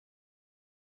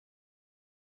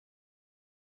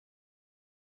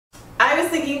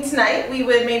thinking tonight we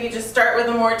would maybe just start with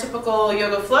a more typical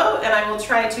yoga flow, and I will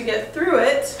try to get through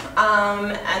it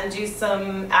and do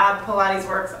some ab Pilates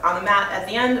work on the mat at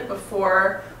the end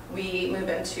before we move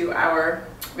into our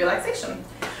relaxation.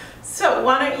 So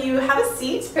why don't you have a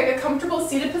seat, pick a comfortable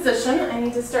seated position. I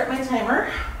need to start my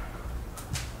timer.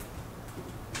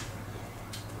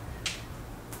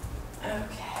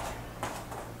 Okay.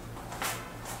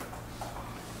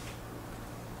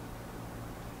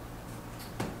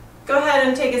 Go ahead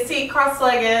and take a seat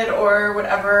cross-legged or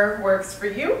whatever works for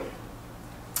you.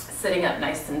 Sitting up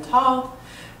nice and tall,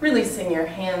 releasing your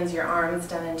hands, your arms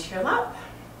down into your lap.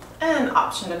 And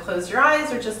option to close your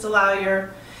eyes or just allow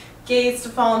your gaze to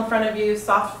fall in front of you,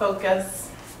 soft focus.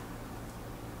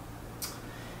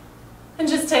 And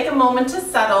just take a moment to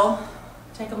settle.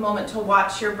 Take a moment to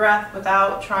watch your breath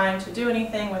without trying to do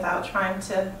anything, without trying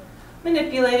to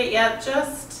manipulate it yet.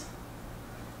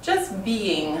 Just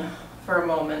being for a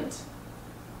moment.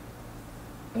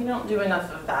 We don't do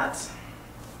enough of that.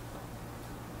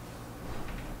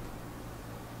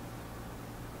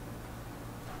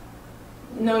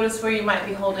 Notice where you might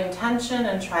be holding tension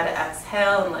and try to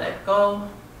exhale and let it go.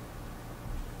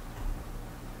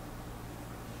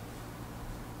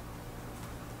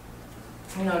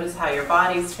 Notice how your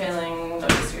body's feeling.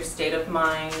 Notice your state of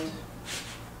mind,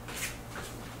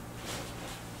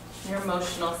 your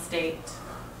emotional state.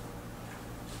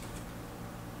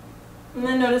 And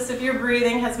then notice if your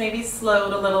breathing has maybe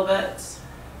slowed a little bit.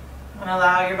 And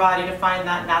allow your body to find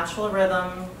that natural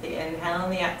rhythm, the inhale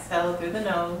and the exhale through the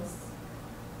nose.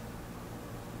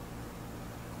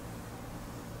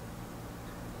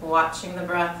 Watching the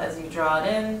breath as you draw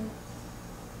it in.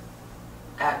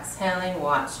 Exhaling,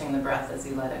 watching the breath as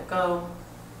you let it go.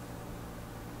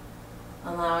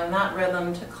 Allowing that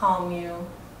rhythm to calm you.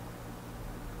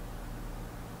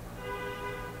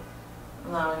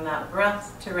 Allowing that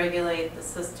breath to regulate the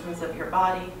systems of your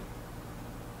body.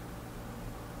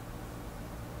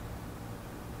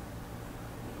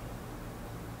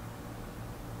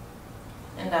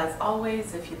 And as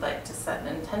always, if you'd like to set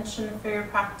an intention for your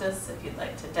practice, if you'd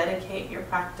like to dedicate your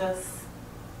practice,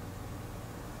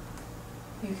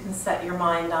 you can set your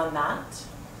mind on that.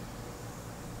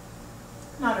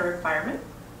 Not a requirement.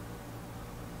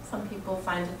 Some people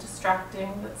find it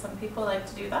distracting, but some people like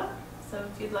to do that. So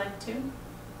if you'd like to.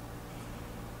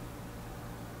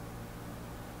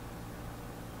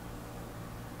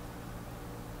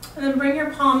 And then bring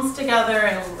your palms together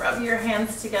and rub your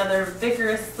hands together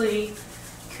vigorously,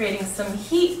 creating some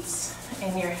heat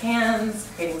in your hands,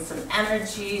 creating some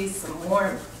energy, some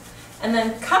warmth. And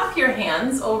then cup your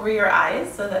hands over your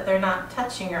eyes so that they're not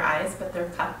touching your eyes, but they're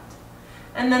cupped.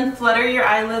 And then flutter your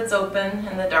eyelids open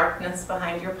in the darkness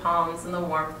behind your palms and the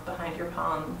warmth behind your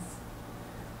palms.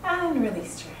 And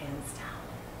release your hands down.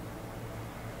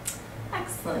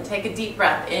 Excellent. Take a deep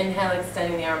breath. Inhale,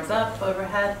 extending the arms up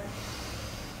overhead.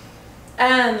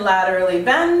 And laterally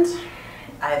bend.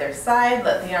 Either side.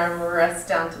 Let the arm rest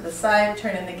down to the side.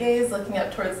 Turn in the gaze, looking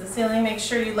up towards the ceiling. Make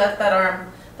sure you let that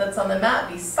arm that's on the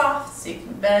mat be soft so you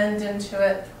can bend into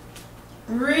it.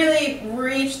 Really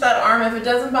reach that arm. If it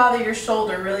doesn't bother your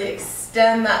shoulder, really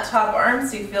extend that top arm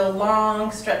so you feel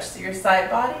long stretch through your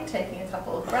side body. Taking a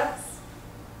couple of breaths.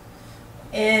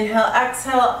 Inhale,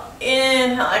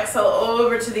 exhale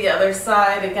over to the other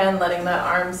side. Again, letting that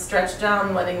arm stretch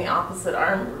down, letting the opposite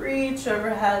arm reach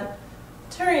overhead.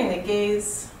 Turning the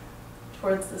gaze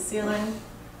towards the ceiling.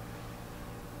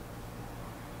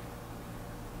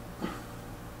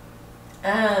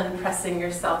 And pressing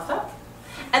yourself up.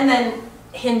 And then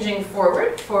hinging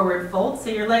forward, forward fold. So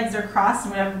your legs are crossed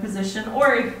in whatever position,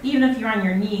 or even if you're on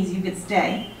your knees, you could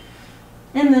stay.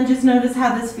 And then just notice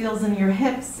how this feels in your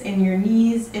hips, in your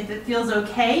knees. If it feels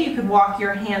okay, you could walk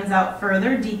your hands out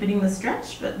further, deepening the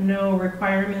stretch, but no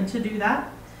requirement to do that.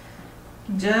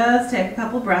 Just take a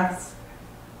couple breaths,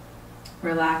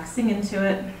 relaxing into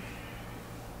it.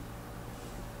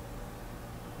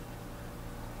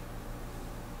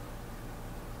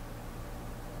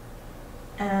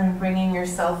 And bringing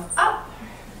yourself up.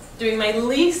 Doing my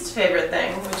least favorite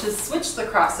thing, which is switch the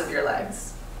cross of your legs.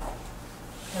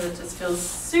 Because it just feels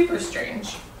super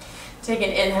strange. Take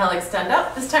an inhale, extend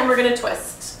up. This time we're going to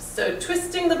twist. So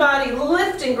twisting the body,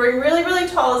 lifting, growing really, really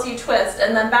tall as you twist,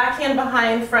 and then back hand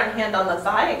behind, front hand on the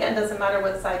thigh. Again, doesn't matter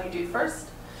what side you do first.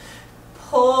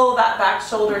 Pull that back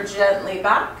shoulder gently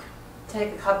back.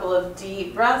 Take a couple of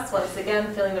deep breaths. Once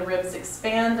again, feeling the ribs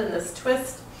expand in this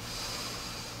twist.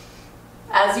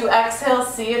 As you exhale,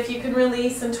 see if you can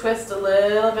release and twist a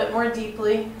little bit more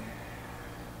deeply.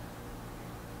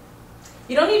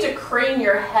 You don't need to crane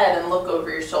your head and look over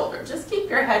your shoulder. Just keep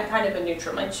your head kind of in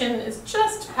neutral. My chin is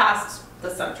just past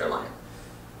the center line.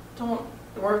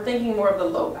 We're thinking more of the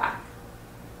low back.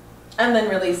 And then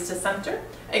release to center.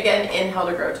 Again, inhale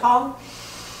to grow tall.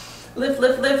 Lift,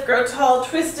 lift, lift, grow tall,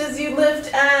 twist as you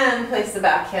lift, and place the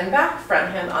back hand back,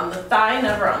 front hand on the thigh,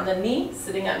 never on the knee,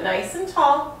 sitting up nice and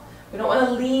tall. We don't want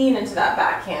to lean into that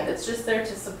back hand, it's just there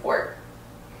to support.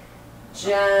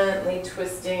 Gently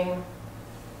twisting.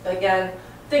 Again,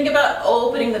 think about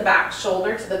opening the back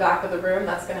shoulder to the back of the room.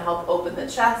 That's going to help open the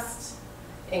chest,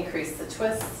 increase the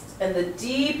twist. And the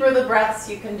deeper the breaths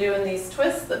you can do in these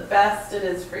twists, the best it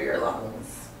is for your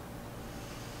lungs.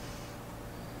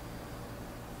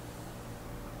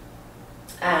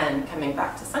 And coming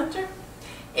back to center.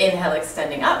 Inhale,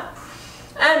 extending up.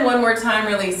 And one more time,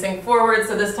 releasing forward.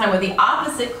 So this time with the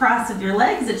opposite cross of your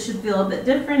legs, it should feel a bit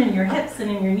different in your hips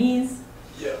and in your knees.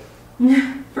 Yeah.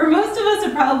 For most of us,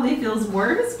 it probably feels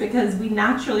worse because we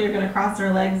naturally are going to cross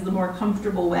our legs the more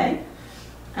comfortable way.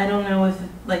 I don't know if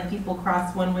like people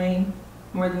cross one way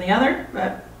more than the other,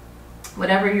 but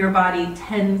whatever your body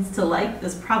tends to like,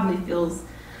 this probably feels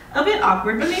a bit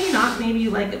awkward, but maybe not. Maybe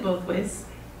you like it both ways.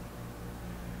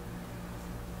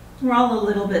 We're all a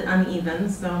little bit uneven,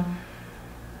 so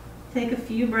take a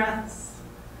few breaths,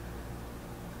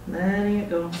 letting it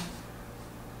go.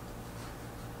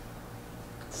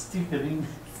 Still hurting.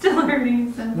 Still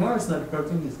hurting. So. No, it's not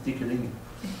hurting, it's tickling.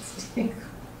 It's tickling.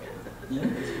 Yeah,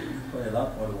 it's quite a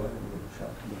lot more way.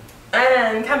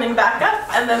 And coming back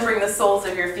up, and then bring the soles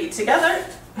of your feet together.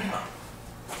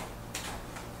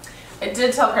 I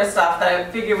did tell Christoph that I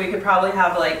figured we could probably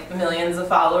have like millions of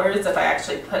followers if I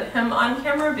actually put him on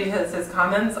camera because his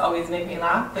comments always make me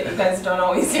laugh, but you guys don't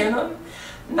always hear them.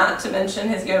 Not to mention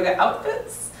his yoga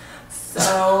outfits.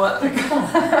 So,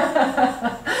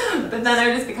 but then I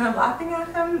would just be kind of laughing at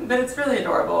him, but it's really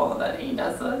adorable that he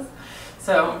does this.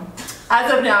 So,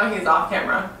 as of now, he's off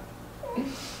camera.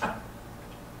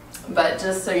 But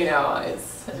just so you know,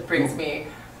 it brings me...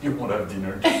 You won't have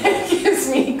dinner. It gives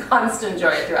me constant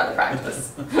joy throughout the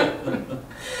practice.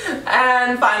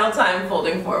 And final time,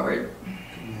 folding forward.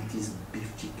 It is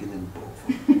beef, chicken, and pork.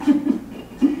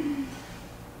 And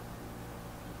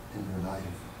we're alive.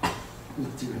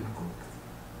 Not even cooked.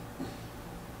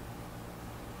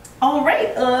 All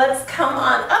right, let's come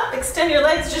on up. Extend your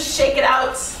legs, just shake it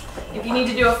out. If you need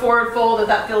to do a forward fold, if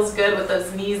that feels good with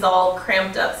those knees all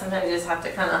cramped up, sometimes you just have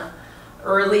to kind of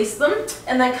release them,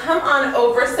 and then come on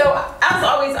over. So as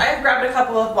always, I have grabbed a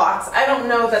couple of blocks. I don't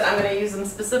know that I'm going to use them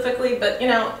specifically, but you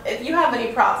know, if you have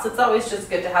any props, it's always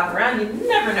just good to have them around. You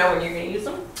never know when you're going to use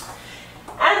them.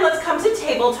 And let's come to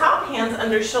tabletop, hands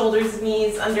under shoulders,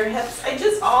 knees under hips. I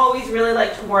just always really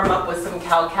like to warm up with some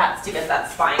cow-cats to get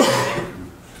that spine moving.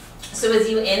 So as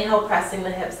you inhale, pressing the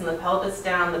hips and the pelvis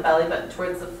down, the belly button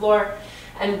towards the floor,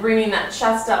 and bringing that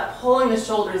chest up, pulling the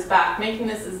shoulders back, making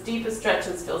this as deep a stretch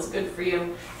as feels good for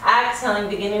you. Exhaling,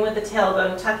 beginning with the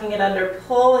tailbone, tucking it under,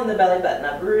 pulling the belly button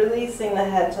up, releasing the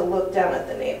head to look down at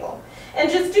the navel.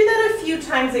 And just do that a few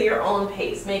times at your own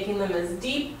pace, making them as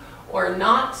deep or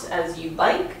not as you'd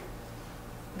like.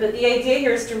 But the idea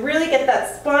here is to really get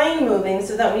that spine moving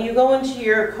so that when you go into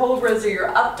your cobras or your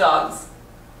up dogs,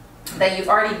 that you've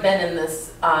already been in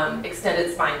this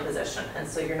extended spine position, and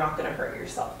so you're not going to hurt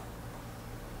yourself.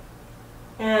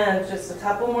 And just a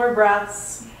couple more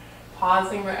breaths,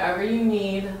 pausing wherever you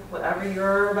need, whatever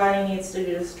your body needs to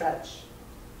do to stretch.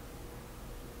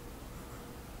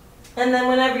 And then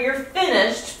whenever you're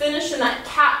finished, finish in that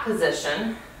cat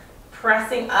position,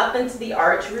 pressing up into the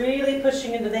arch, really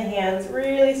pushing into the hands,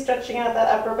 really stretching out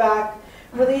that upper back,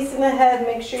 releasing the head.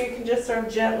 Make sure you can just sort of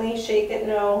gently shake it,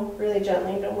 no, really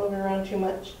gently, don't move it around too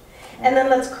much. And then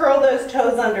let's curl those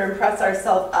toes under and press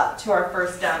ourselves up to our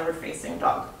first downward facing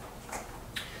dog.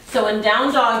 So in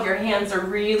down dog, your hands are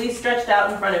really stretched out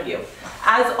in front of you.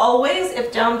 As always,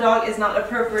 if down dog is not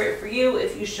appropriate for you,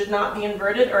 if you should not be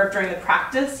inverted, or if during the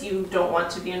practice you don't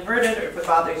want to be inverted, or if it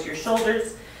bothers your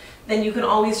shoulders, then you can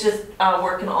always just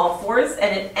work in all fours.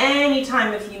 And at any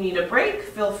time, if you need a break,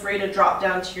 feel free to drop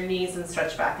down to your knees and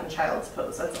stretch back in child's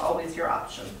pose. That's always your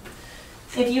option.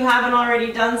 If you haven't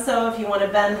already done so, if you want to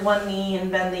bend one knee and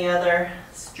bend the other,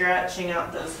 stretching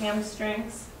out those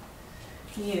hamstrings,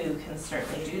 you can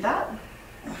certainly do that.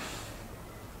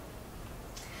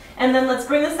 And then let's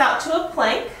bring this out to a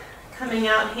plank, coming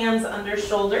out hands under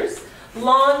shoulders,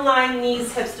 long line,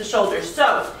 knees, hips to shoulders.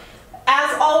 So,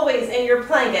 as always in your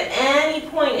plank, at any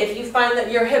point, if you find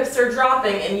that your hips are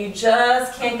dropping and you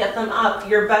just can't get them up,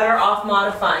 you're better off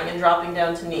modifying and dropping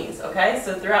down to knees, okay?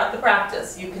 So throughout the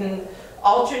practice, you can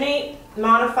alternate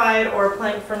modified or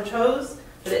plank from toes,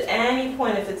 but at any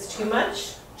point, if it's too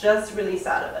much, just release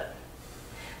out of it.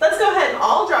 Let's go ahead and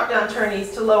all drop down to our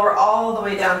knees to lower all the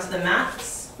way down to the mat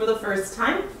for the first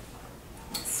time.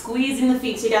 Squeezing the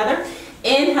feet together.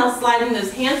 Inhale, sliding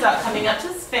those hands out, coming up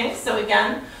to Sphinx. So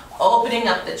again, opening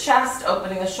up the chest,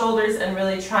 opening the shoulders, and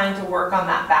really trying to work on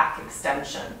that back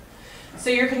extension.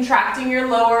 So you're contracting your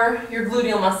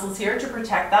gluteal muscles here to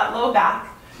protect that low back.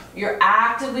 You're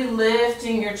actively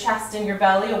lifting your chest and your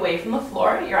belly away from the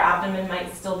floor. Your abdomen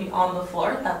might still be on the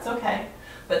floor, that's okay.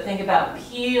 But think about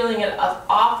peeling it up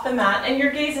off the mat, and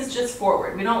your gaze is just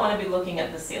forward. We don't want to be looking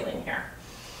at the ceiling here.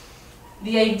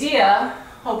 The idea,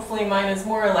 hopefully mine is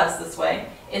more or less this way,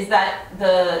 is that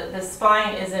the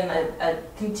spine is in a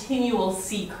continual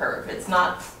C curve. It's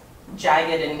not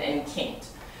jagged and kinked.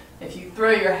 If you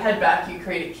throw your head back, you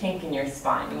create a kink in your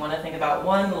spine. You want to think about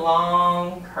one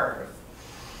long curve.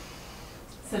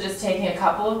 So just taking a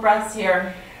couple of breaths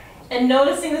here and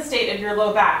noticing the state of your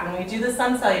low back. When we do the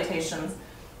sun salutations,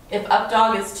 if up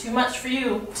dog is too much for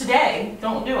you today,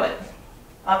 don't do it.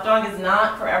 Up dog is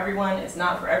not for everyone, it's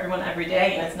not for everyone every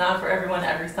day, and it's not for everyone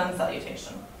every sun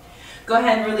salutation. Go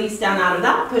ahead and release down out of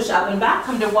that, push up and back,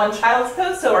 come to one child's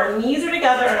pose, so our knees are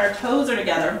together and our toes are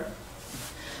together.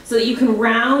 So that you can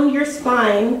round your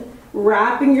spine,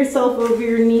 wrapping yourself over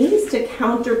your knees to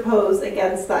counterpose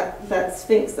against that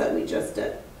Sphinx that we just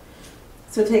did.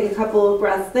 So take a couple of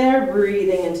breaths there,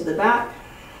 breathing into the back.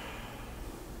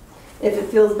 If it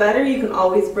feels better, you can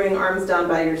always bring arms down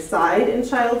by your side in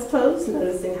child's pose,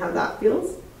 noticing how that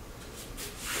feels.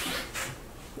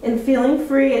 And feeling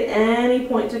free at any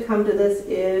point to come to this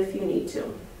if you need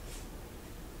to.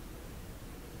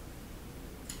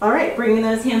 All right, bringing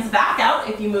those hands back out.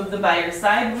 If you move them by your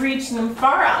side, reaching them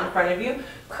far out in front of you,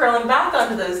 curling back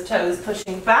onto those toes,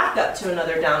 pushing back up to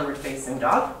another downward facing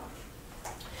dog.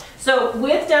 So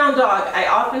with down dog, I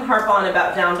often harp on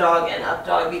about down dog and up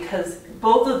dog because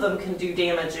both of them can do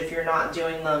damage if you're not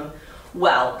doing them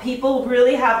well. People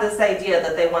really have this idea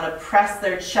that they want to press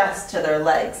their chest to their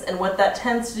legs, and what that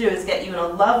tends to do is get you in a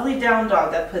lovely down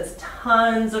dog that puts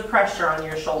tons of pressure on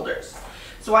your shoulders.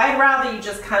 So I'd rather you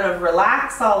just kind of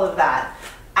relax all of that.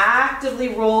 Actively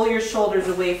roll your shoulders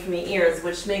away from the ears,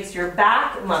 which makes your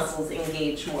back muscles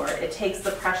engage more. It takes the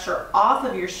pressure off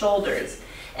of your shoulders.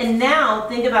 And now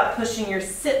think about pushing your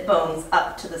sit bones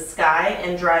up to the sky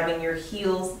and driving your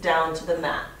heels down to the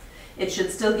mat. It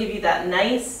should still give you that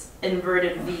nice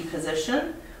inverted V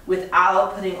position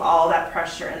without putting all that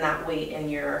pressure and that weight in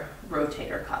your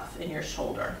rotator cuff, in your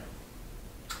shoulder.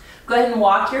 Go ahead and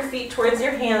walk your feet towards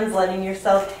your hands, letting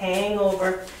yourself hang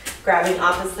over, grabbing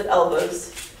opposite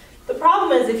elbows. The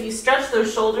problem is if you stretch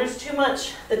those shoulders too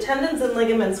much, the tendons and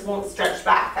ligaments won't stretch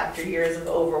back after years of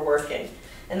overworking.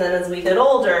 And then as we get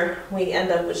older, we end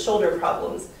up with shoulder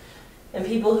problems. And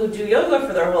people who do yoga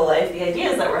for their whole life, the idea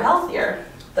is that we're healthier.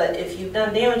 But if you've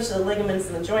done damage to the ligaments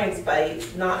and the joints by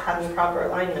not having proper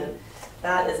alignment,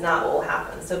 that is not what will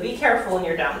happen. So be careful in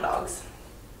your down dogs.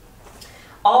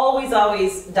 Always,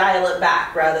 always dial it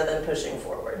back rather than pushing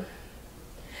forward.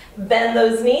 Bend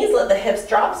those knees, let the hips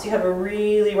drop so you have a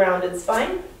really rounded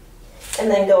spine.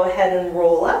 And then go ahead and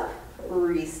roll up,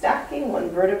 restacking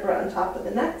one vertebra on top of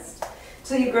the next.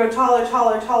 So you grow taller,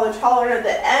 taller, taller, taller. At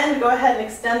the end, go ahead and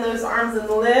extend those arms and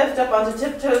lift up onto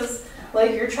tiptoes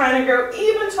like you're trying to grow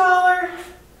even taller.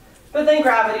 But then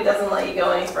gravity doesn't let you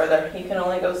go any further. You can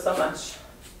only go so much.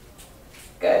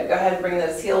 Good, go ahead and bring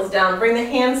those heels down. Bring the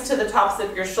hands to the tops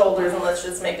of your shoulders and let's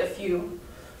just make a few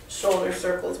shoulder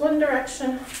circles. One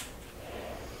direction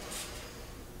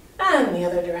and the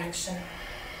other direction.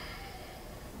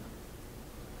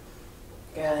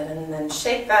 Good, and then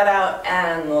shake that out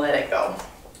and let it go.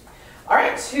 All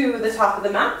right, to the top of the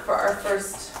mat for our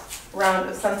first round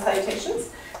of sun salutations.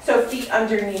 So feet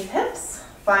underneath hips,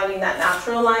 finding that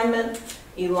natural alignment,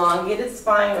 elongated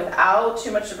spine without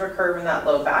too much of a curve in that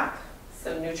low back.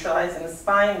 So neutralizing the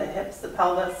spine, the hips, the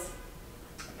pelvis.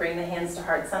 Bring the hands to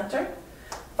heart center,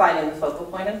 finding the focal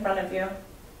point in front of you.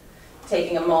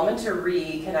 Taking a moment to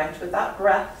reconnect with that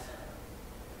breath,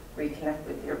 reconnect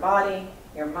with your body,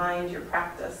 your mind, your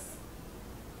practice.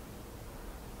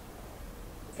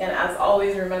 And as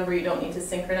always, remember you don't need to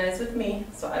synchronize with me,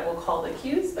 so I will call the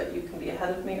cues, but you can be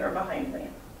ahead of me or behind me.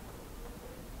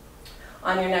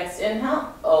 On your next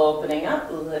inhale, opening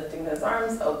up, lifting those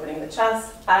arms, opening the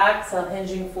chest. Exhale,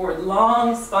 hinging forward,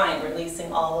 long spine,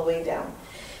 releasing all the way down.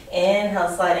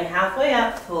 Inhale, sliding halfway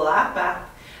up, flat back.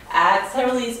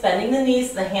 Exhale, release, bending the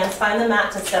knees, the hands find the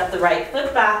mat to step the right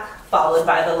foot back, followed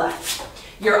by the left.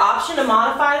 Your option to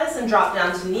modify this and drop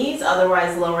down to knees,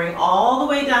 otherwise lowering all the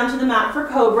way down to the mat for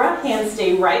cobra. Hands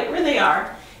stay right where they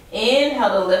are.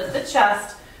 Inhale to lift the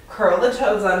chest, curl the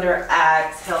toes under,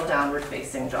 exhale, downward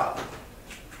facing dog.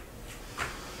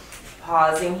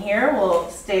 Pausing here, we'll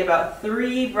stay about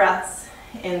 3 breaths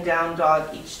in down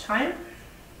dog each time.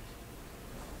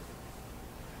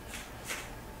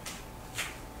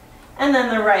 And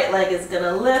then the right leg is going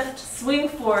to lift, swing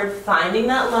forward, finding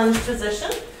that lunge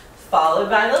position, followed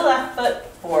by the left foot,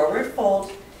 forward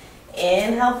fold.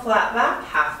 Inhale, flat back,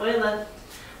 halfway lift.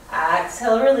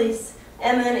 Exhale, release.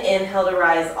 And then inhale to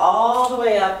rise all the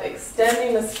way up,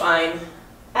 extending the spine.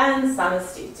 And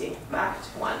Samastiti, back to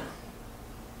one.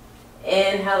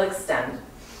 Inhale, extend.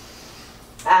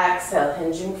 Exhale,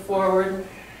 hinging forward.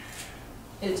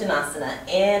 Uttanasana.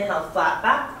 Inhale, flat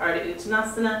back, Ardha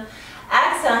Uttanasana.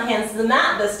 Exhale, hands to the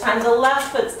mat. This time the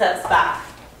left foot steps back.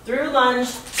 Through lunge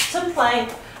to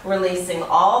plank, releasing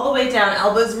all the way down.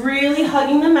 Elbows really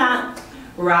hugging the mat.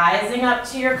 Rising up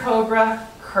to your cobra,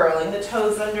 curling the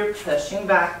toes under, pushing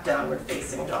back, downward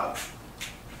facing dog.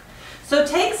 So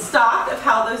take stock of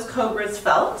how those cobras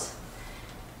felt.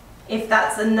 If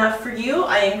that's enough for you,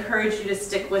 I encourage you to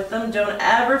stick with them. Don't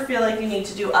ever feel like you need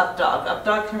to do up dog. Up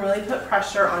dog can really put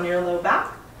pressure on your low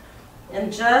back.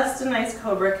 And just a nice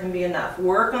cobra can be enough.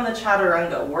 Work on the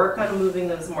chaturanga. Work on moving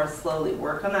those more slowly.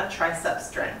 Work on that tricep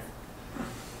strength.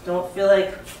 Don't feel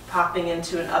like popping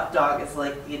into an up dog is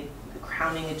like the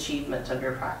crowning achievement of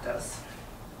your practice.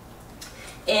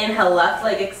 Inhale, left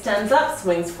leg extends up,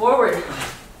 swings forward.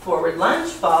 Forward lunge,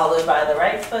 followed by the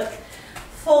right foot.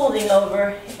 Folding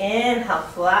over, inhale,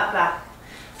 flat back.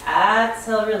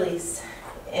 Exhale, release.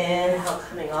 Inhale,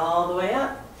 coming all the way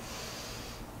up.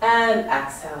 And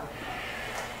exhale.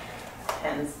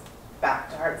 Hands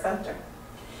back to heart center.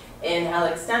 Inhale,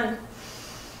 extend.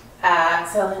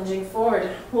 Exhale, hinging forward.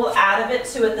 We'll add a bit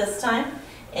to it this time.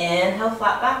 Inhale,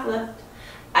 flat back lift.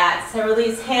 Exhale,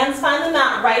 release. Hands find the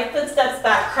mat. Right foot steps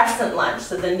back, crescent lunge.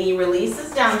 So the knee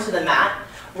releases down to the mat.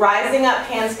 Rising up,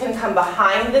 hands can come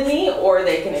behind the knee or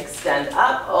they can extend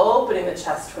up, opening the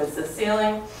chest towards the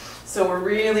ceiling. So we're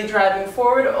really driving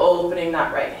forward, opening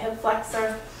that right hip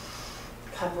flexor.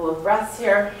 Couple of breaths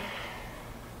here.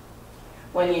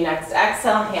 When you next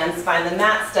exhale, hands find the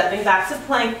mat, stepping back to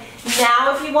plank.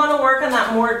 Now if you want to work on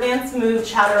that more advanced move,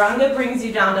 chaturanga brings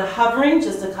you down to hovering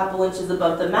just a couple inches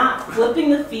above the mat,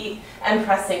 flipping the feet and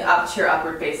pressing up to your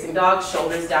upward facing dog,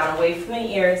 shoulders down away from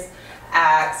the ears.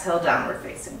 Exhale, downward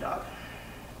facing dog.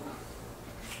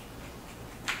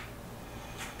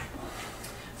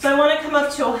 So I want to come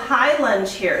up to a high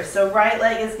lunge here. So right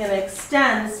leg is going to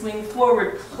extend, swing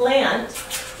forward, plant,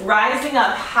 rising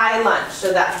up, high lunge.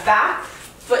 So that back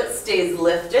foot stays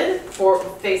lifted,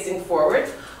 facing forward.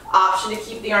 Option to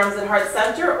keep the arms at heart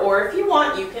center, or if you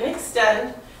want, you can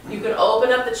extend. You can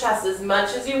open up the chest as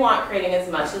much as you want, creating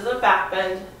as much of a back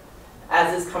bend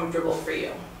as is comfortable for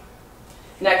you.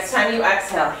 Next time you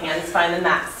exhale, hands find the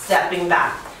mat, stepping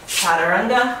back.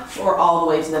 Chaturanga or all the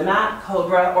way to the mat,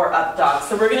 cobra or up dog.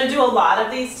 So we're going to do a lot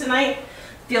of these tonight.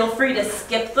 Feel free to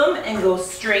skip them and go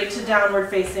straight to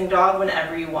downward facing dog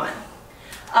whenever you want.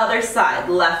 Other side,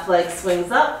 left leg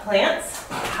swings up, plants,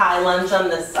 high lunge on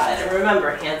this side. And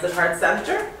remember, hands at heart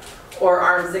center or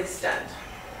arms extend.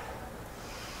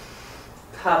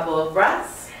 Couple of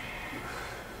breaths.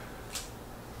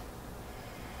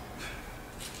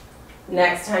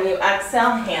 Next time you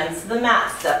exhale, hands to the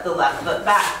mat, step the left foot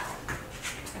back.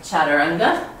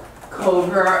 Chaturanga,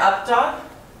 cobra or up dog.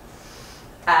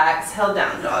 Exhale,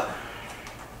 down dog.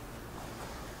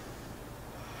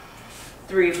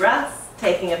 3 breaths,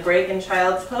 taking a break in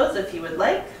child's pose if you would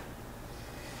like.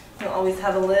 You'll always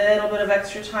have a little bit of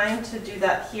extra time to do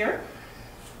that here.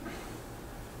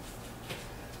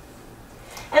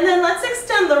 And then let's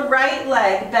extend the right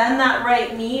leg, bend that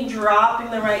right knee,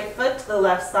 dropping the right foot to the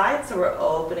left side. So we're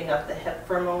opening up the hip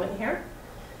for a moment here.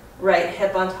 Right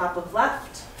hip on top of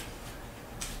left.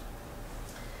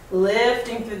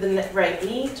 Lifting through the right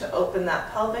knee to open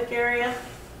that pelvic area.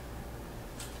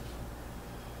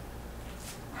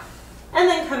 And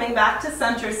then coming back to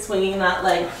center, swinging that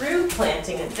leg through,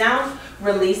 planting it down,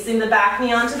 releasing the back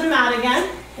knee onto the mat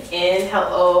again.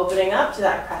 Inhale, opening up to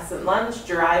that crescent lunge,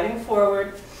 driving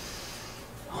forward,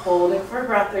 holding for a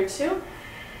breath or two.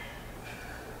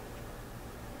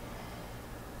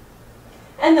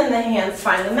 And then the hands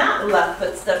find the mat, left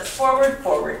foot steps forward,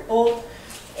 forward fold.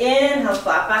 Inhale,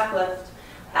 flat back lift.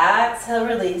 Exhale,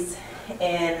 release.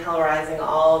 Inhale, rising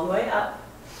all the way up.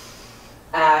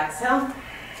 Exhale,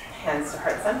 hands to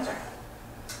heart center.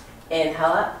 Inhale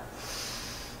up.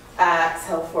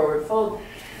 Exhale, forward fold.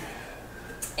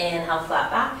 Inhale,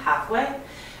 flat back, halfway.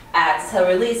 Exhale,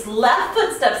 release. Left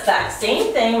foot steps back.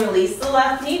 Same thing. Release the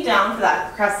left knee down for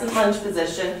that crescent lunge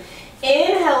position.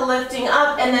 Inhale, lifting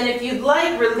up. And then if you'd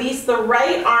like, release the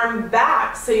right arm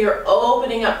back so you're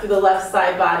opening up through the left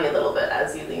side body a little bit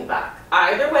as you lean back.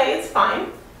 Either way, it's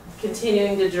fine.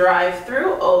 Continuing to drive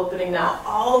through, opening now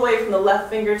all the way from the left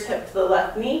fingertip to the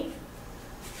left knee.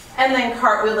 And then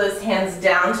cartwheel those hands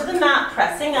down to the mat,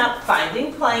 pressing up,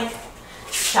 finding plank,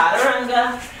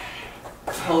 chaturanga,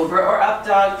 cobra or up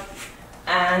dog,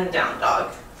 and down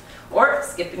dog. Or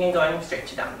skipping and going straight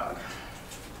to down dog.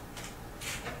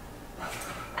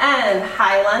 And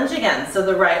high lunge again. So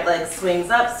the right leg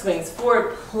swings up, swings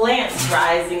forward, plants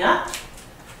rising up.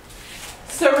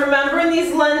 So remember in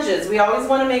these lunges, we always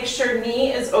want to make sure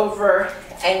knee is over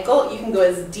ankle. You can go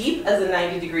as deep as a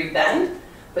 90-degree bend,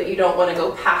 but you don't want to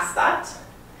go past that.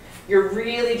 You're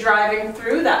really driving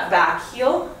through that back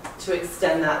heel to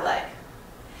extend that leg.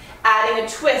 Adding a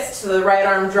twist, so the right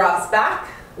arm drops back,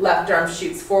 left arm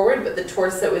shoots forward, but the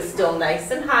torso is still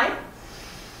nice and high.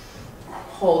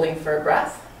 Holding for a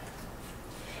breath.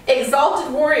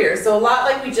 Exalted warrior, so a lot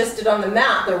like we just did on the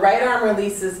mat, the right arm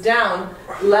releases down,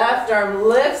 left arm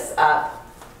lifts up,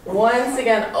 once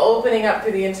again opening up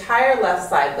through the entire left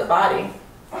side of the body.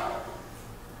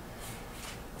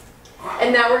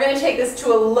 And now we're going to take this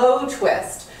to a low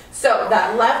twist. So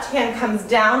that left hand comes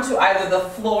down to either the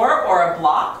floor or a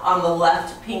block on the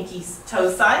left pinky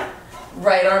toe side.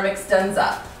 Right arm extends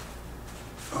up.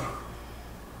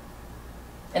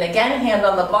 And again, hand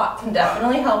on the block can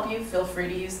definitely help you. Feel free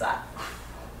to use that.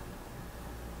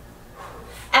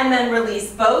 And then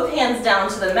release both hands down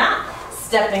to the mat,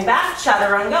 stepping back,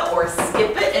 chaturanga, or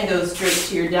skip it and go straight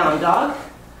to your down dog.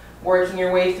 Working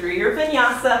your way through your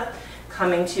vinyasa,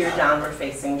 coming to your downward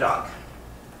facing dog.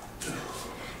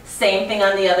 Same thing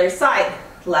on the other side.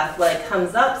 Left leg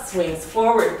comes up, swings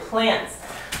forward, plants.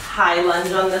 High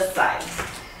lunge on this side.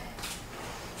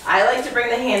 I like to bring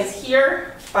the hands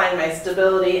here, find my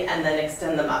stability, and then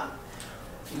extend them up.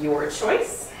 Your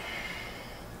choice.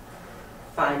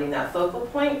 Finding that focal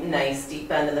point, nice deep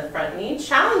bend in the front knee,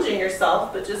 challenging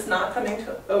yourself, but just not coming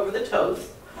over the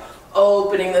toes.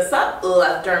 Opening this up,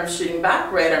 left arm shooting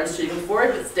back, right arm shooting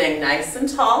forward, but staying nice and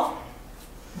tall.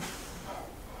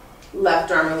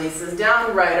 Left arm releases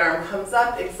down, right arm comes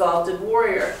up, exalted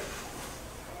warrior.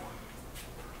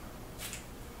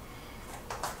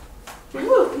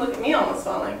 Woo, look at me almost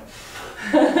falling.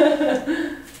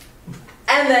 And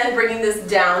then bringing this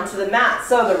down to the mat.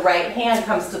 So the right hand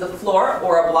comes to the floor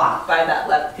or a block by that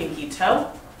left pinky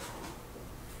toe.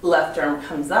 Left arm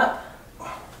comes up,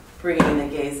 bringing the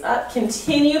gaze up.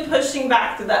 Continue pushing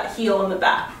back through that heel in the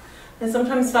back. I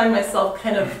sometimes find myself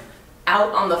kind of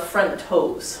out on the front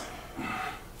toes.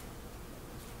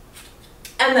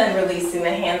 And then releasing the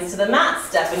hands to the mat,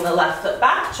 stepping the left foot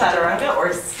back, chaturanga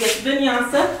or skip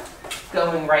vinyasa,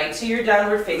 going right to your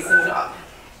downward facing dog.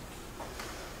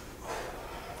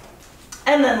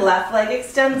 And then left leg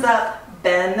extends up,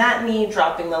 bend that knee,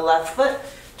 dropping the left foot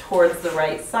towards the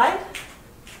right side.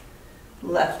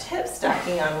 Left hip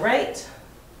stacking on right.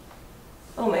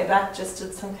 Oh, my back just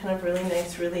did some kind of really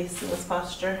nice release in this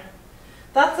posture.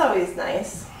 That's always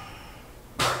nice.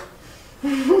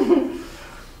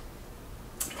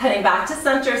 Cutting back to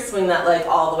center, swing that leg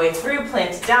all the way through,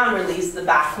 plant it down, release the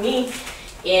back knee.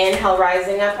 Inhale,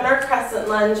 rising up in our crescent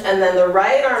lunge, and then the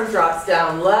right arm drops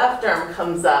down, left arm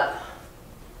comes up.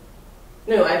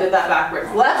 No, I did that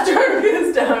backwards. Left arm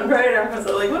goes down, right arm comes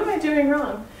up. Like, what am I doing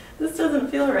wrong? This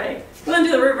doesn't feel right. We want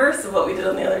to do the reverse of what we did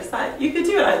on the other side. You could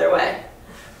do it either way.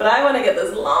 But I want to get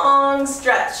this long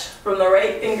stretch from the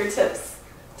right fingertips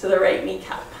to the right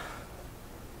kneecap.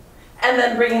 And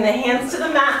then bringing the hands to the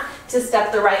mat to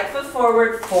step the right foot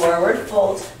forward, forward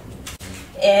fold.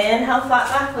 Inhale, flat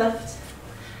back lift.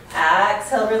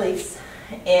 Exhale, release.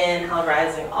 Inhale,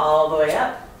 rising all the way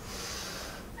up.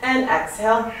 And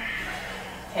exhale,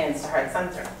 hands to heart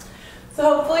center. So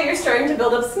hopefully you're starting to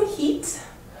build up some heat.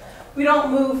 We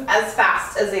don't move as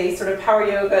fast as a sort of power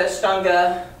yoga,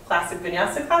 Ashtanga, classic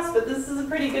vinyasa class, but this is a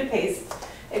pretty good pace.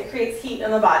 It creates heat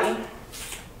in the body.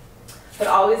 But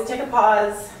always take a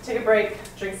pause, take a break,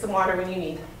 drink some water when you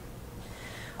need.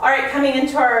 All right, coming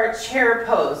into our chair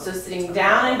pose. So sitting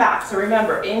down and back. So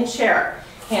remember, in chair,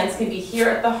 hands can be here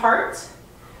at the heart,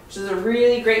 which is a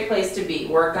really great place to be.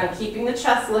 Work on keeping the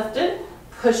chest lifted,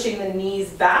 pushing the knees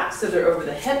back so they're over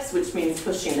the hips, which means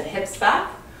pushing the hips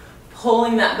back,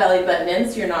 pulling that belly button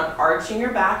in so you're not arching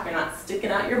your back, you're not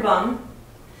sticking out your bum.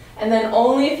 And then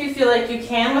only if you feel like you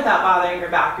can without bothering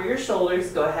your back or your shoulders,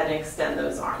 go ahead and extend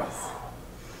those arms.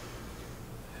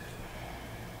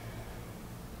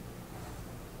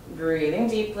 Breathing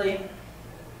deeply.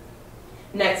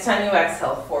 Next time you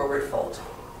exhale, forward fold.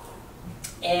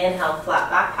 Inhale, flat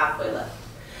back, halfway lift.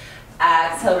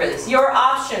 Exhale, release. Your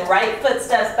option, right foot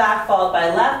steps back, followed by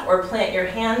left, or plant your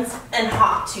hands and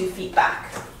hop 2 feet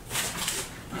back.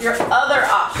 Your other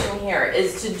option here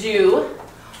is to do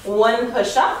 1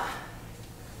 push-up,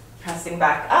 pressing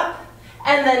back up,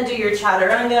 and then do your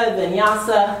chaturanga,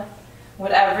 vinyasa,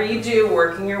 Whatever you do,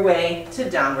 working your way to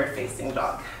downward facing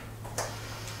dog.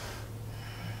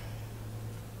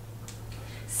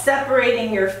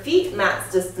 Separating your feet,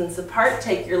 mat's distance apart.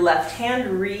 Take your left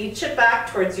hand, reach it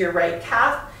back towards your right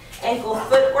calf, ankle,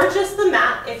 foot, or just the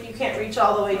mat if you can't reach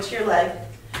all the way to your leg.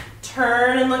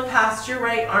 Turn and look past your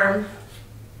right arm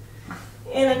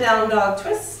in a down dog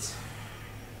twist.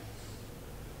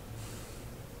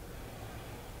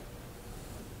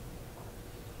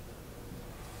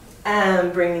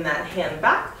 And bringing that hand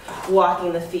back,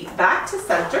 walking the feet back to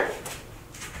center.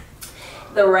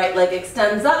 The right leg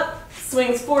extends up,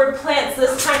 swings forward, plants,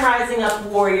 this time rising up,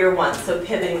 warrior one. So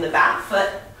pivoting the back foot,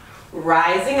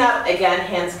 rising up. Again,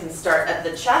 hands can start at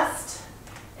the chest,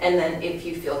 and then if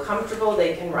you feel comfortable,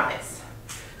 they can rise.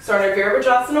 So in our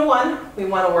Virabhadrasana 1, we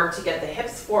want to work to get the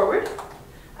hips forward,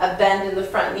 a bend in the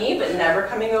front knee, but never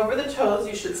coming over the toes.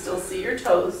 You should still see your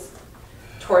toes.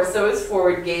 Torso is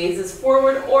forward, gaze is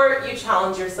forward, or you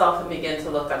challenge yourself and begin to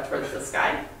look up towards the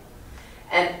sky.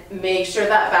 And make sure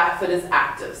that back foot is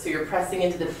active. So you're pressing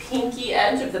into the pinky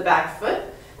edge of the back foot.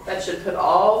 That should put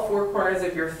all four corners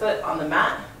of your foot on the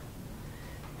mat.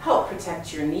 Help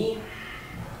protect your knee.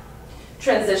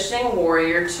 Transitioning,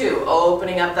 warrior two,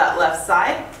 opening up that left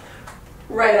side.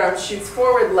 Right arm shoots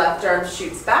forward, left arm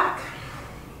shoots back.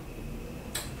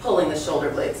 Pulling the shoulder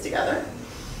blades together.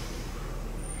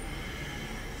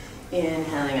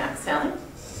 Inhaling, exhaling.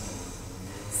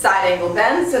 Side angle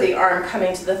bend, so the arm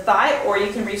coming to the thigh, or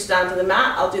you can reach down to the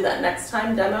mat. I'll do that next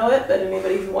time, demo it, but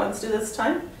anybody who wants to this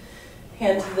time.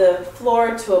 Hand to the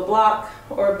floor, to a block,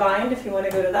 or a bind if you want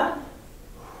to go to that.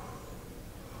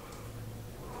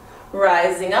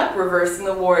 Rising up, reversing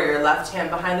the warrior, left hand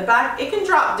behind the back. It can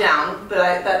drop down,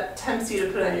 but that tempts you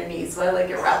to put it on your knees, so I like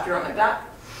it wrapped around my back.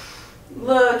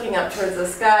 Looking up towards the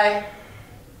sky.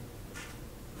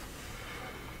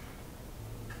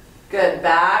 Good,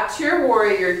 back to your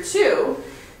warrior two,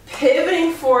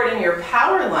 pivoting forward in your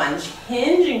power lunge,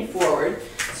 hinging forward,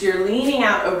 so you're leaning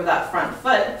out over that front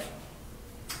foot.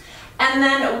 And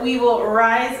then we will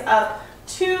rise up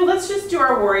to, let's just do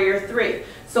our warrior three.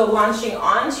 So launching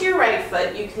onto your right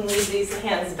foot, you can leave these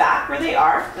hands back where they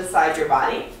are, beside your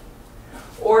body.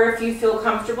 Or if you feel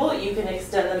comfortable, you can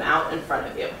extend them out in front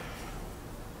of you.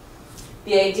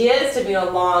 The idea is to be a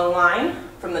long line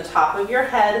from the top of your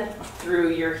head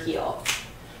through your heel.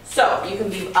 So you can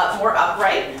be more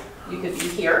upright, you could be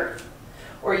here,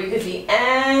 or you could be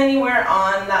anywhere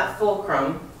on that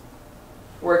fulcrum,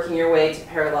 working your way to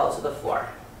parallel to the floor.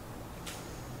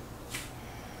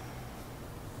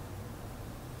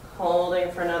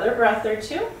 Holding for another breath or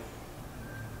two.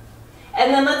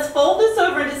 And then let's fold this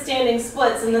over to standing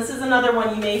splits, and this is another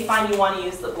one you may find you want to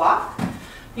use the block.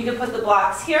 You can put the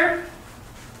blocks here.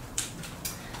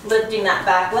 Lifting that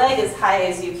back leg as high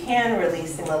as you can,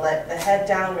 releasing the head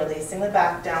down, releasing the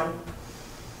back down.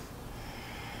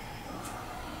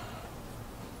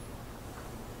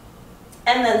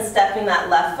 And then stepping that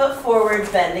left foot forward,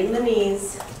 bending the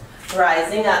knees,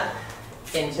 rising up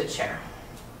into chair.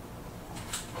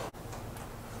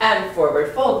 And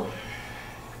forward fold.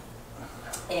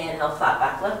 Inhale, flat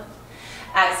back lift.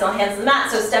 Exhale, hands to the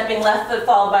mat. So stepping left foot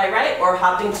followed by right, or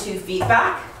hopping 2 feet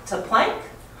back to plank.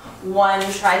 1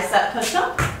 tricep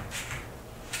push-up,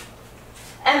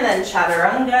 and then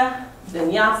chaturanga,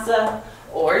 vinyasa,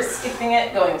 or skipping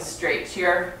it, going straight to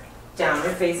your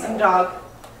downward facing dog.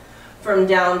 From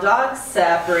down dog,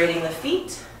 separating the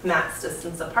feet, mat's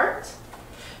distance apart,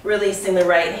 releasing the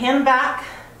right hand back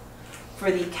for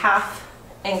the calf,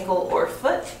 ankle, or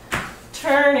foot,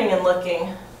 turning and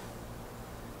looking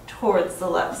towards the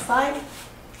left side.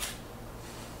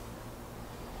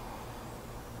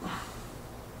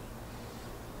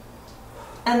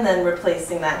 And then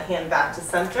replacing that hand back to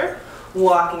center,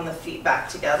 walking the feet back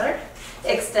together,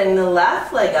 extending the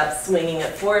left leg up, swinging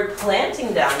it forward,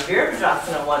 planting down,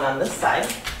 Virabhadrasana 1 on this side.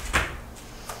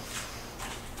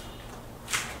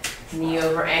 Knee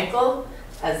over ankle,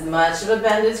 as much of a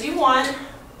bend as you want,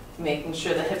 making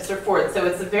sure the hips are forward. So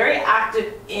it's a very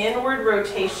active inward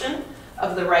rotation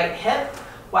of the right hip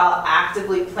while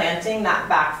actively planting that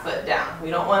back foot down. We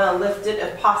don't want to lift it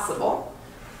if possible,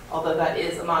 although that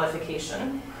is a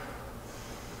modification.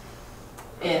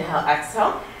 Inhale,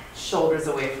 exhale, shoulders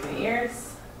away from the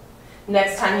ears.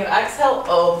 Next time you exhale,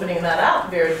 opening that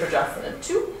out, Virabhadrasana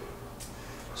 2.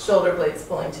 Shoulder blades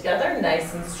pulling together,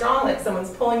 nice and strong, like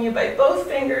someone's pulling you by both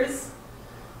fingers.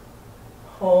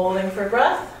 Holding for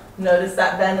breath. Notice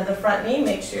that bend in the front knee.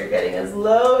 Make sure you're getting as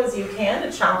low as you can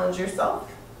to challenge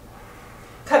yourself.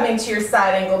 Coming to your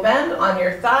side angle bend on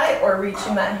your thigh, or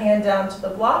reaching that hand down to the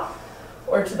block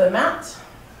or to the mat.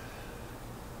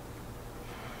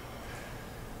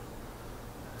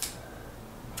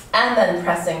 And then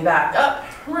pressing back up,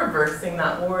 reversing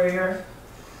that warrior.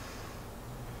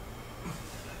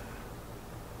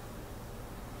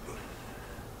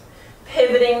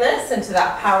 Pivoting this into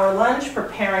that power lunge,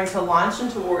 preparing to launch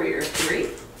into warrior 3.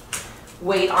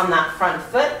 Weight on that front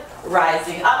foot,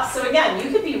 rising up. So again,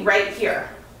 you could be right here,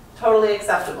 totally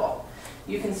acceptable.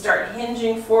 You can start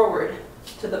hinging forward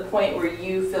to the point where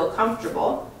you feel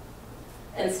comfortable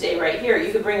and stay right here.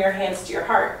 You could bring your hands to your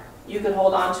heart. You could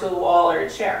hold onto a wall or a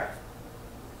chair.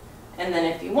 And then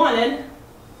if you wanted,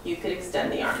 you could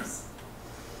extend the arms.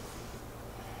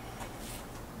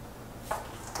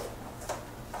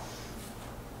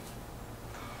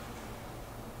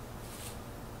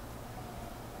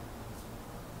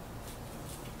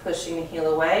 Pushing the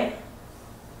heel away.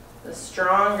 The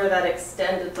stronger that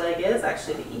extended leg is,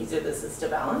 actually the easier this is to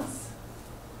balance.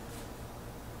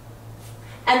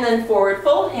 And then forward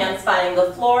fold, hands finding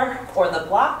the floor or the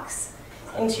blocks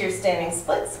into your standing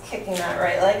splits, kicking that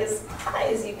right leg as high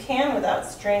as you can without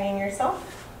straining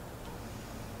yourself.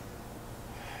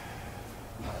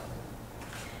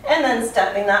 And then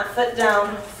stepping that foot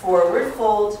down, forward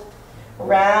fold,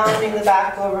 rounding the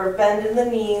back over, bending the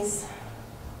knees.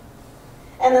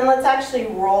 And then let's actually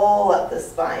roll up the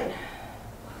spine.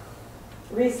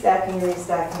 Restacking,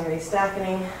 restacking,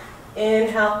 restacking.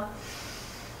 Inhale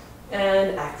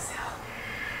and exhale.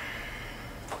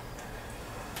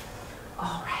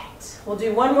 All right, we'll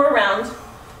do one more round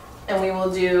and we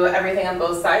will do everything on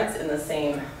both sides in the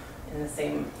same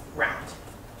round.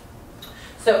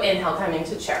 So inhale, coming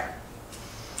to chair.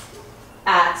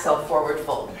 Exhale, forward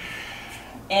fold.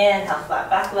 Inhale, flat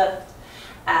back lift.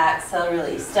 Exhale,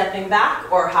 release. Stepping back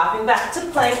or hopping back to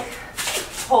plank.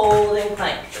 Holding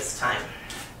plank this time.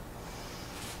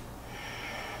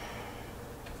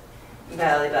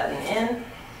 Belly button in.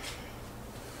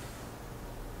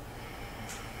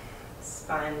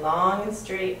 Spine long and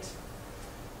straight.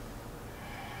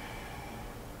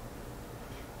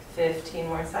 15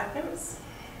 more seconds.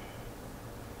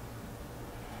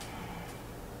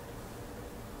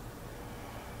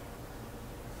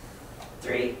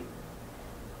 Three,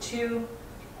 2,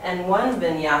 and 1,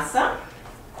 vinyasa.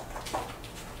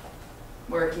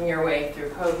 Working your way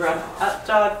through cobra, up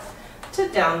dog to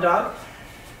down dog.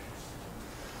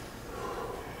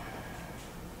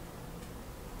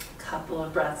 Couple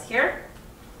of breaths here.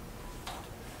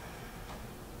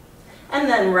 And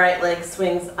then right leg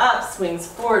swings up, swings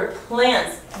forward,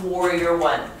 plants, warrior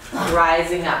 1,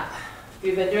 rising up. If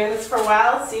you've been doing this for a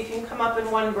while, see if you can come up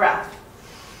in one breath.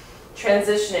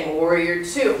 Transitioning, warrior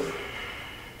 2.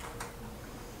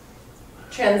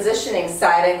 Transitioning,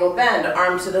 side angle bend,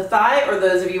 arm to the thigh, or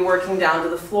those of you working down to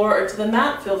the floor or to the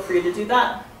mat, feel free to do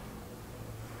that.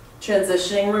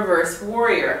 Transitioning, reverse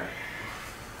warrior.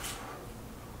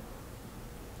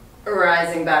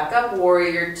 Rising back up,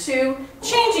 warrior 2.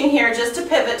 Changing here just to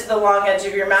pivot to the long edge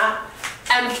of your mat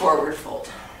and forward fold.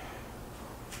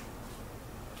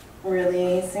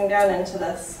 Releasing down into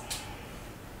this.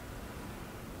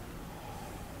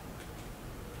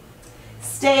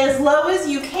 Stay as low as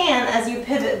you can as you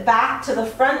pivot back to the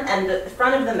front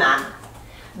of the mat,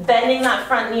 bending that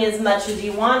front knee as much as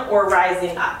you want or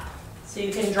rising up. So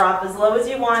you can drop as low as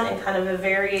you want in kind of a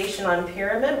variation on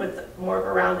pyramid with more of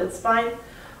a rounded spine,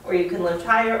 or you can lift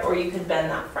higher, or you could bend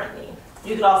that front knee.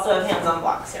 You could also have hands on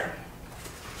blocks here.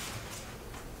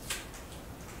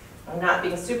 I'm not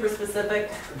being super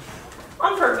specific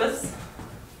on purpose.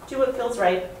 Do what feels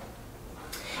right.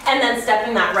 And then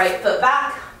stepping that right foot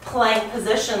back, plank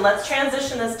position. Let's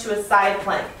transition this to a side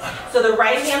plank. So the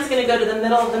right hand's going to go to the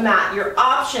middle of the mat. Your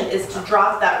option is to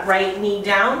drop that right knee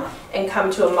down and come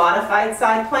to a modified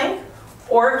side plank,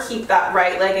 or keep that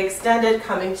right leg extended,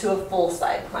 coming to a full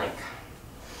side plank.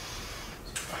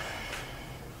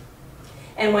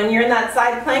 And when you're in that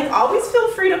side plank, always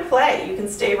feel free to play. You can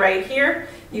stay right here.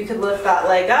 You could lift that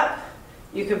leg up.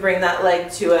 You could bring that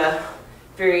leg to a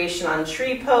variation on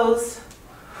tree pose.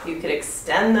 You could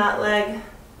extend that leg.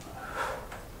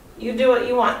 You do what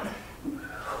you want.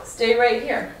 Stay right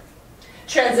here.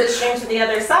 Transitioning to the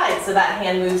other side, so that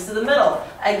hand moves to the middle.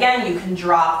 Again, you can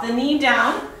drop the knee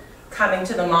down, coming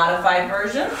to the modified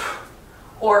version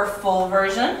or full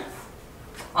version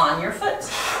on your foot.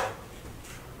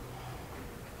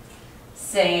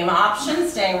 Same option,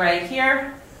 staying right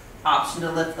here. Option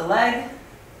to lift the leg.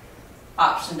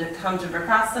 Option to come to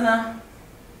Vrksasana.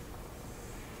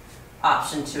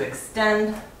 Option to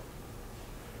extend.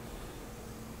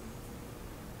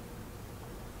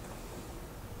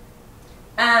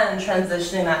 And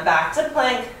transitioning that back to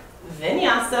plank,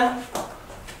 vinyasa,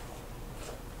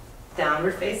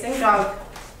 downward facing dog.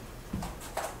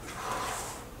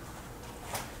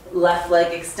 Left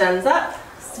leg extends up,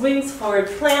 Swings, forward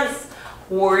plants,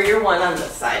 warrior one on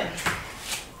this side.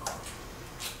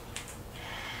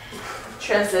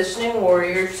 Transitioning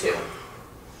warrior two.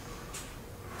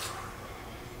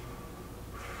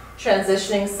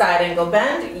 Transitioning side angle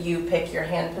bend, you pick your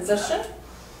hand position.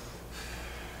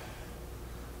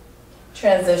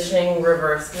 Transitioning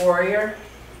reverse warrior.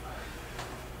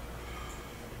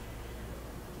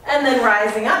 And then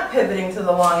rising up, pivoting to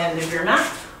the long end of your mat,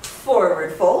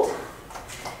 forward fold.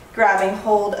 Grabbing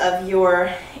hold of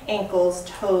your ankles,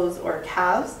 toes, or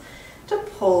calves to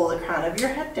pull the crown of your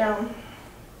head down.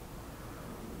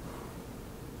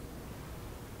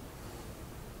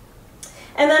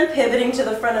 And then pivoting to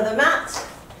the front of the mat.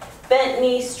 Bent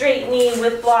knee, straight knee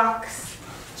with blocks.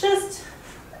 Just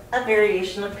a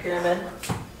variation of pyramid.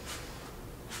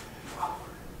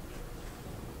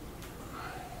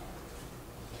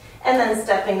 And then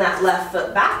stepping that left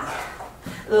foot back.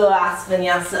 The last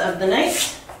vinyasa of the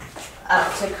night.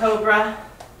 Up to cobra,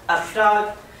 up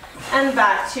dog, and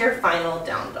back to your final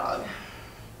down dog.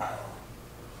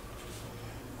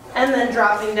 And then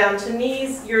dropping down to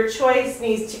knees, your choice,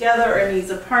 knees together or knees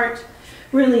apart,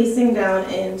 releasing down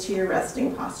into your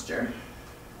resting posture.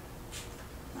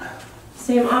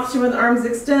 Same option with arms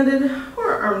extended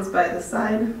or arms by the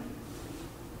side.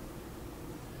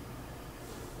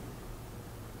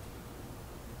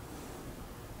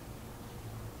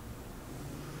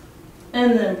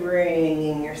 And then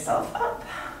bringing yourself up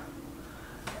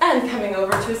and coming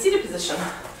over to a seated position.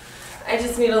 I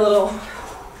just need a little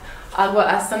agua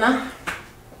asana.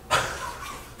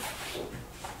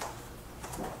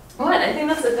 What? I think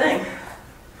that's a thing.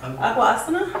 Agua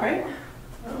asana, right?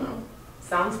 I don't know.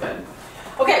 Sounds good.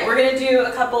 Okay, we're going to do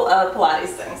a couple of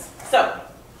Pilates things. So,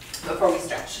 before we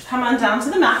stretch, come on down to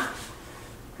the mat.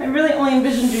 I really only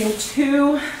envision doing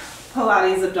 2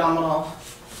 Pilates abdominal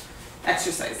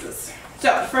exercises.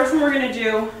 So the first one we're going to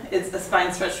do is a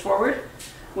spine stretch forward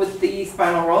with the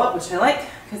spinal roll up, which I like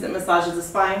because it massages the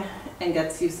spine and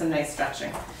gets you some nice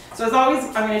stretching. So as always,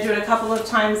 I'm going to do it a couple of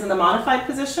times in the modified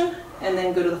position and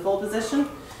then go to the full position.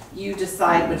 You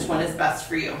decide which one is best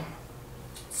for you.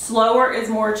 Slower is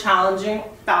more challenging,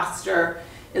 faster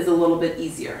is a little bit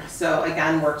easier. So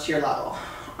again, work to your level.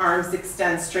 Arms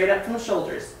extend straight up from the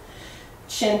shoulders.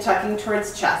 Chin tucking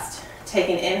towards chest. Take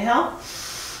an inhale.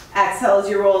 Exhale as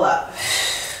you roll up.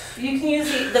 You can use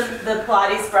the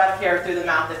Pilates breath here through the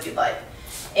mouth if you'd like.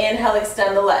 Inhale,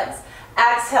 extend the legs.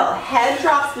 Exhale, head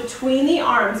drops between the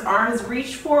arms. Arms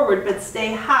reach forward but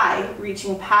stay high,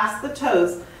 reaching past the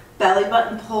toes. Belly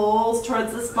button pulls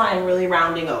towards the spine, really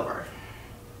rounding over.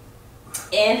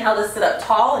 Inhale to sit up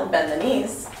tall and bend the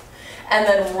knees. And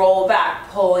then roll back,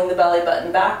 pulling the belly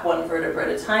button back, 1 vertebra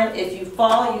at a time. If you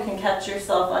fall, you can catch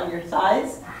yourself on your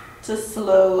thighs to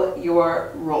slow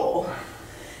your roll.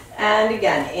 And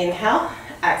again, inhale,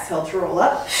 exhale to roll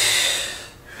up.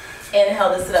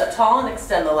 Inhale to sit up tall and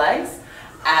extend the legs.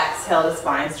 Exhale to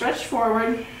spine stretch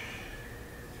forward.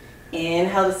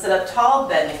 Inhale to sit up tall,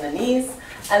 bending the knees.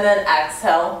 And then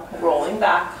exhale, rolling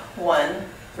back 1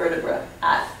 vertebra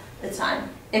at a time.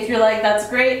 If you're like, that's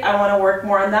great, I want to work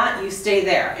more on that, you stay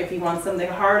there. If you want something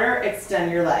harder,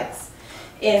 extend your legs.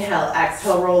 Inhale,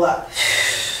 exhale, roll up.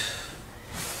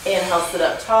 Inhale, sit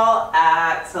up tall.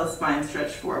 Exhale, spine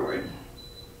stretch forward.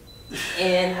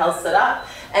 Inhale, sit up.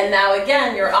 And now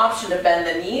again, your option to bend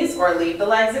the knees or leave the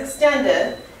legs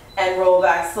extended and roll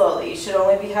back slowly. You should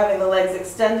only be having the legs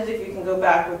extended if you can go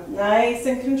back with nice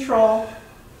and control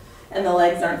and the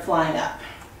legs aren't flying up.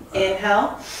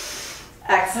 Inhale,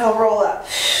 exhale, roll up.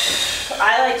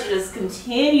 I like to just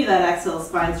continue that exhale,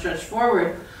 spine stretch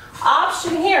forward.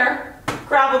 Option here,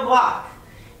 grab a block.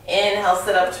 Inhale,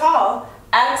 sit up tall.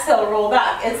 Exhale, roll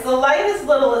back. It's the lightest,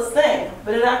 littlest thing,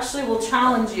 but it actually will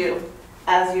challenge you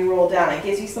as you roll down. It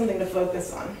gives you something to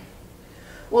focus on.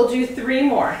 We'll do 3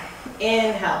 more.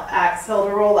 Inhale, exhale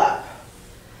to roll up.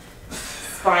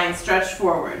 Spine stretch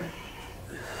forward.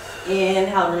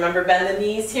 Inhale, remember bend the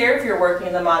knees here if you're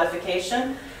working the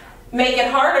modification. Make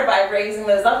it harder by raising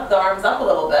those up, the arms up a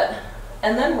little bit,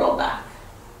 and then roll back.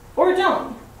 Or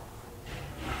don't.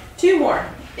 2 more.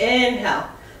 Inhale.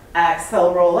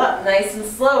 Exhale, roll up. Nice and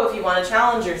slow if you want to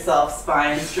challenge yourself.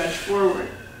 Spine stretch forward.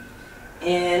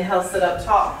 Inhale, sit up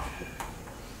tall.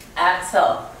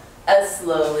 Exhale, as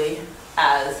slowly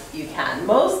as you can.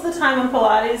 Most of the time in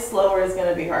Pilates, slower is going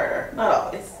to be harder. Not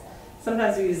always.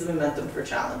 Sometimes we use the momentum for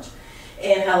challenge.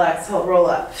 Inhale, exhale, roll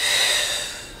up.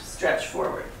 Stretch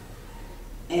forward.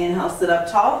 Inhale, sit up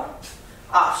tall.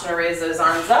 Option to raise those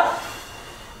arms up.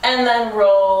 And then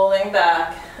rolling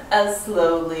back as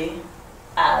slowly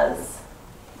as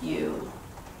you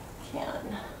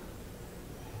can.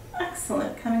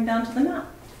 Excellent. Coming down to the mat.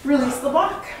 Release the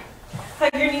block.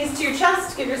 Hug your knees to your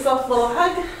chest. Give yourself a little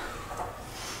hug.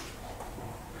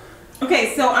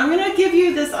 Okay, so I'm going to give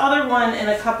you this other one in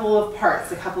a couple of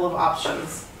parts, a couple of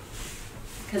options,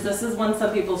 because this is one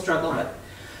some people struggle with.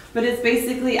 But it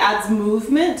basically adds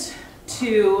movement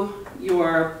to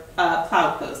your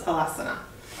plow pose, halasana.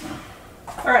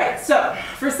 All right, so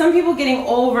for some people, getting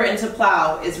over into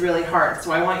plow is really hard.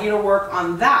 So I want you to work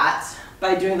on that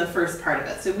by doing the first part of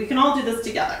it. So we can all do this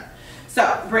together.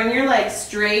 So bring your legs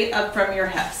straight up from your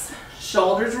hips.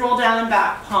 Shoulders roll down and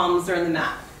back, palms are in the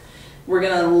mat. We're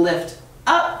gonna lift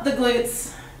up the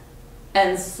glutes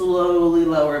and slowly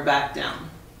lower back down.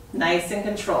 Nice and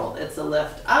controlled. It's a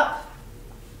lift up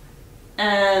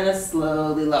and a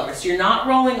slowly lower. So you're not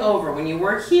rolling over. When you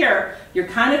work here, you're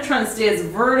kind of trying to stay as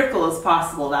vertical as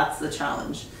possible. That's the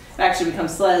challenge. It actually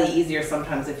becomes slightly easier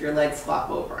sometimes if your legs flop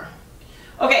over.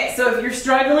 Okay, so if you're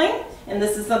struggling and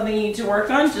this is something you need to work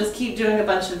on, just keep doing a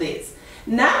bunch of these.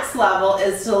 Next level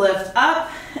is to lift up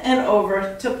and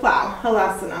over to plow,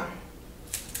 halasana.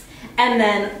 And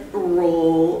then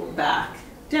roll back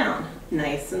down,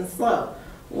 nice and slow.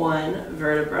 One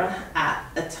vertebra at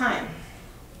a time.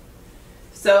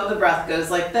 So the breath goes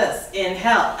like this.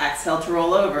 Inhale, exhale to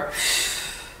roll over.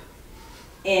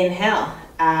 Inhale,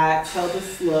 exhale to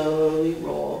slowly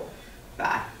roll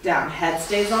back down. Head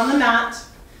stays on the mat.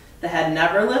 The head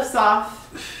never lifts off.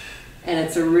 And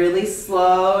it's a really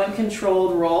slow and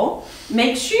controlled roll.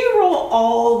 Make sure you roll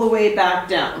all the way back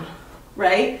down,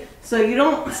 right? So you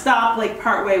don't stop like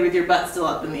part way with your butt still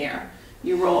up in the air.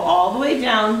 You roll all the way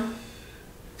down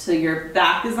till your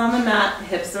back is on the mat,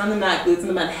 hips are on the mat, glutes on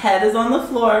the mat, head is on the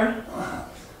floor.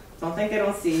 Don't think I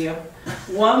don't see you.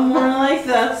 One more like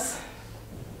this.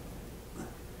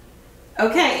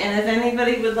 Okay, and if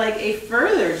anybody would like a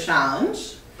further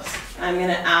challenge, I'm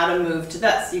gonna add a move to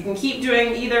this. You can keep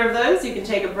doing either of those. You can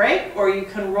take a break or you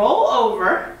can roll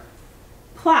over,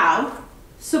 plow,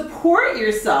 support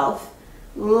yourself,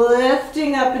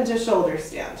 lifting up into shoulder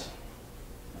stand.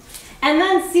 And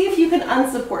then see if you can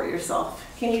unsupport yourself.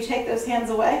 Can you take those hands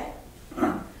away?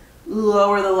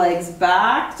 Lower the legs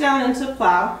back down into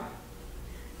plow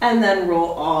and then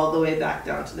roll all the way back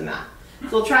down to the mat. So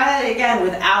we'll try that again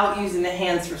without using the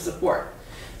hands for support.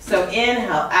 So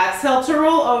inhale, exhale to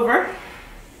roll over.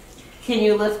 Can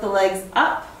you lift the legs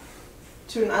up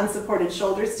to an unsupported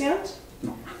shoulder stand?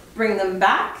 No. Bring them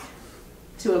back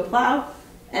to a plow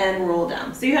and roll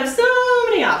down. So you have so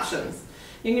many options.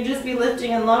 You can just be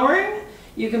lifting and lowering.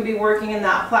 You can be working in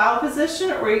that plow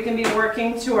position, or you can be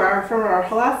working from our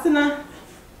halasana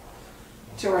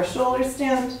to our shoulder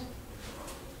stand,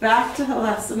 back to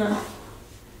halasana,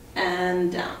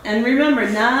 and down. And remember,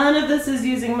 none of this is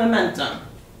using momentum.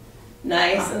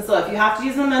 Nice and slow. If you have to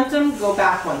use momentum, go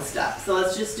back one step. So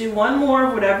let's just do one more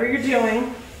of whatever you're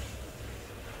doing.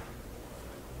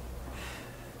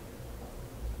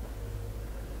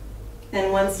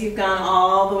 And once you've gone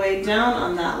all the way down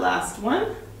on that last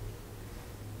one,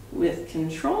 with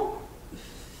control,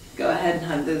 go ahead and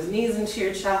hug those knees into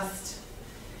your chest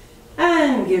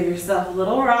and give yourself a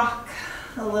little rock,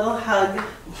 a little hug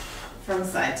from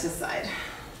side to side.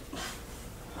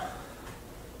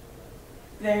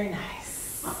 Very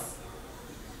nice.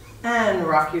 And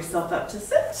rock yourself up to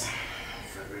sit.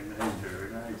 Very nice,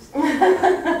 very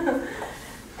nice.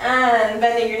 And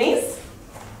bending your knees.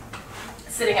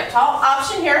 Sitting up tall.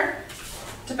 Option here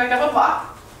to pick up a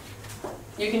block.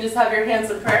 You can just have your hands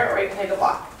in prayer, or you can take a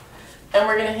block. And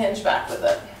we're going to hinge back with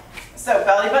it. So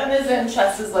belly button is in,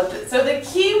 chest is lifted. So the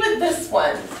key with this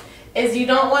one is you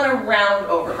don't want to round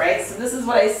over, right? So this is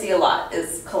what I see a lot,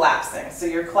 is collapsing. So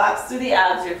you're collapsed through the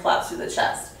abs, you're collapsed through the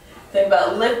chest. Think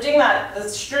about lifting that. The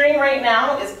string right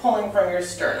now is pulling from your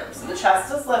sternum. So the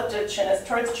chest is lifted, chin is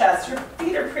towards chest, your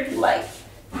feet are pretty light,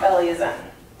 belly is in.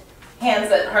 Hands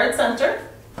at heart center,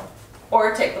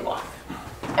 or take the block.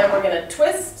 And we're going to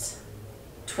twist,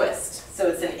 twist. So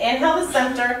it's an inhale to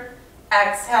center,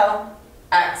 exhale,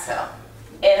 exhale.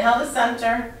 Inhale to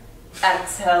center,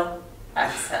 exhale,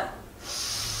 exhale.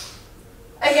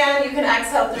 Again, you can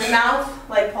exhale through mouth,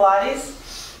 like Pilates.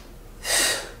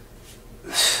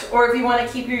 Or if you want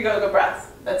to keep your yoga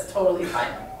breath, that's totally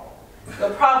fine. You'll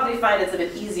probably find it's a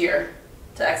bit easier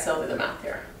to exhale through the mouth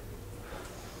here.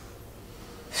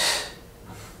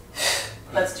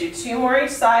 Let's do two more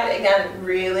each side. Again,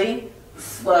 really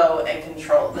slow and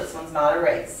controlled. This one's not a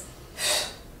race.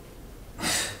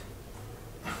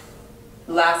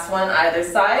 Last one, either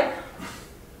side.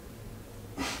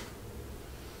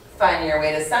 Finding your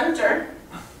way to center.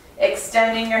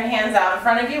 Extending your hands out in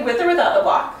front of you with or without the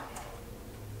block.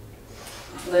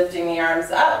 Lifting the arms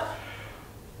up.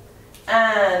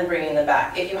 And bringing them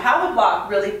back. If you have a block,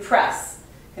 really press.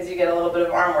 because you get a little bit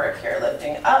of arm work here,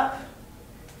 lifting up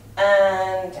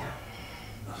and down.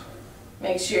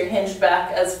 Make sure you're hinged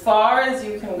back as far as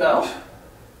you can go.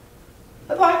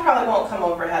 The block probably won't come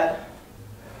overhead.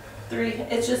 3,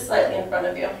 it's just slightly in front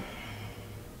of you.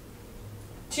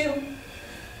 2.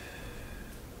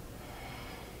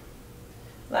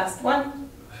 Last 1.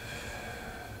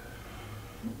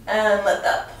 And let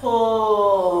that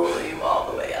pull you all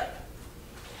the way up.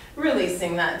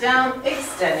 Releasing that down,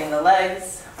 extending the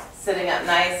legs, sitting up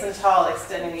nice and tall,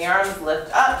 extending the arms,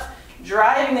 lift up,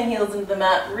 driving the heels into the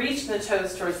mat, reach the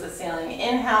toes towards the ceiling.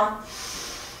 Inhale.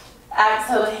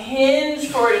 Exhale, hinge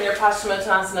forward in your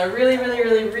Paschimottanasana. Really, really,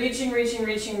 really reaching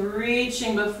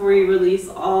before you release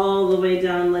all the way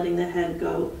down, letting the head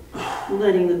go,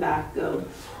 letting the back go,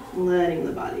 letting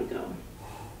the body go.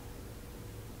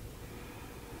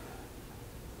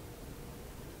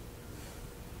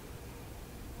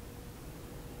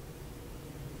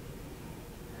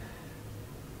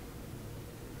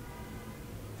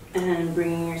 And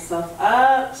bringing yourself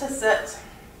up to sit.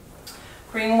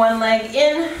 Bring one leg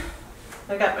in.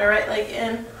 I got my right leg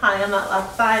in, high on that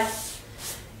left thigh.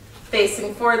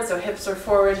 Facing forward, so hips are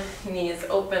forward, knees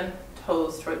open,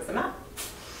 toes towards the mat.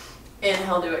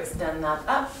 Inhale to extend that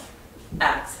up.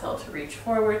 Exhale to reach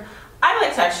forward. I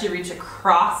like to actually reach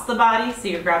across the body, so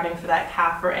you're grabbing for that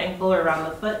calf or ankle or around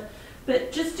the foot,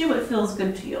 but just do what feels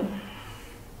good to you.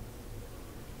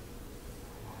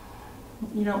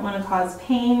 You don't want to cause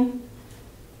pain.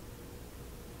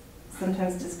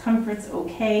 Sometimes discomfort's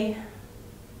okay,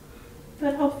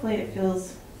 but hopefully it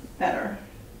feels better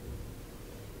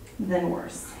than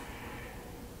worse.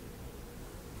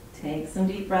 Take some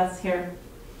deep breaths here.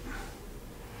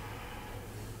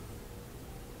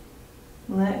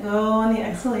 Let go on the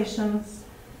exhalations.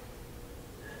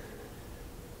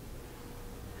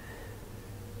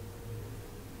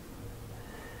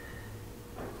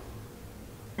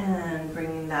 And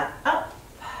bringing that up.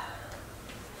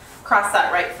 Cross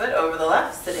that right foot over the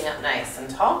left, sitting up nice and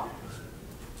tall.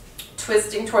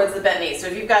 Twisting towards the bent knee. So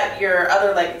if you've got your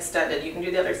other leg extended, you can do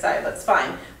the other side, that's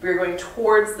fine. We're going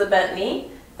towards the bent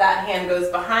knee. That hand goes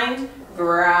behind,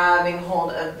 grabbing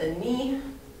hold of the knee.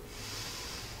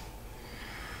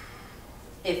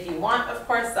 If you want, of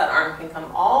course, that arm can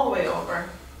come all the way over.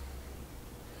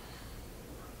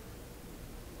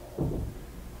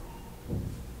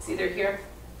 It's either here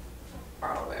or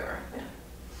all the way over.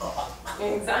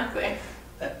 Yeah. Exactly.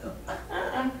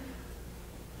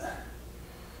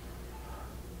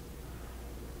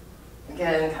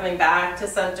 Again, coming back to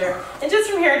center. And just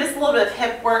from here, just a little bit of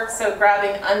hip work. So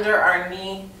grabbing under our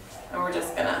knee, and we're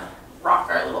just gonna rock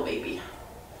our little baby.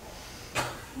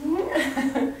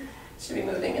 Should be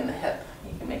moving in the hip.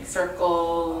 You can make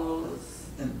circles.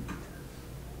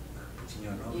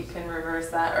 You can reverse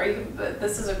that, or you can, but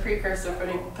this is a precursor for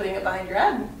putting it behind your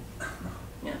head.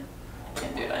 Yeah,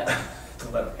 can't do it either.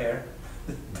 Do that hair.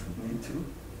 Me too.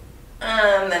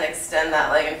 And then extend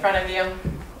that leg in front of you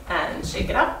and shake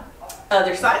it out.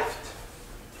 Other side.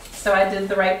 So I did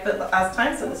the right foot last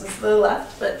time, so this is the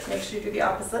left, but make sure you do the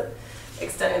opposite.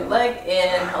 Extending the leg,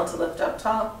 inhale to lift up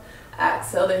tall.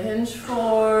 Exhale to hinge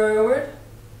forward.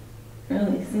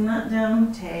 Releasing that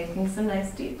down, taking some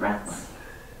nice deep breaths.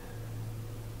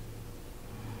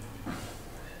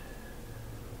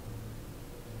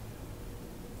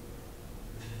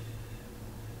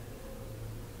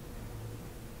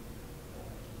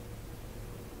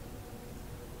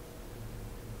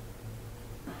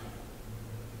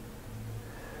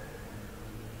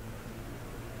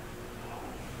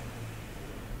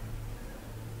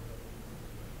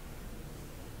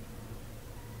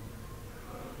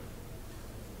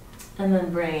 And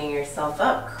then bringing yourself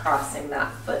up, crossing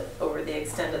that foot over the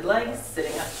extended leg,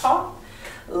 sitting up tall,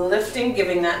 lifting,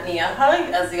 giving that knee a hug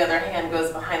as the other hand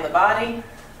goes behind the body.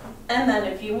 And then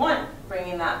if you want,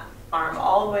 bringing that arm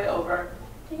all the way over.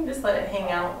 You can just let it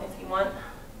hang out if you want.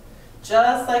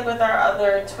 Just like with our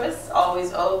other twists,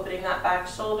 always opening that back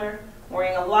shoulder,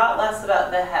 worrying a lot less about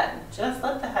the head. Just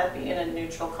let the head be in a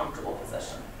neutral, comfortable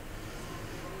position.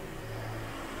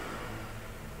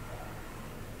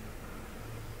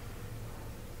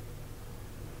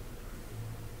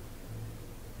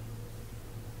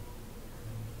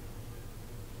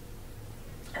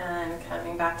 And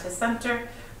coming back to center,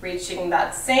 reaching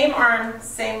that same arm,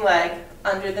 same leg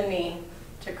under the knee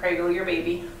to cradle your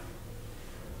baby.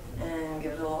 And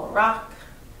give it a little rock.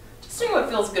 Just doing what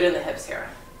feels good in the hips here.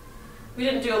 We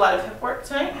didn't do a lot of hip work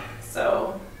tonight,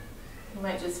 so you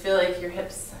might just feel like your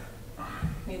hips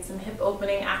need some hip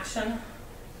opening action.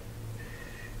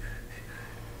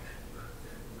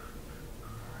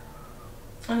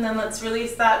 And then let's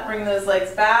release that, bring those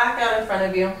legs back out in front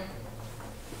of you.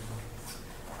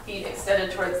 feet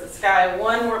extended towards the sky.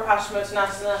 One more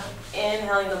Paschimottanasana,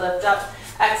 inhaling to lift up.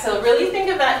 Exhale, really think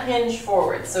of that hinge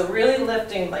forward. So really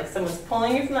lifting, like someone's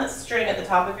pulling you from that string at the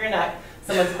top of your neck.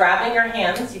 Someone's grabbing your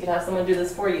hands. You could have someone do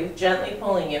this for you, gently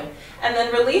pulling you. And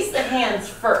then release the hands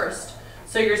first.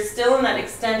 So you're still in that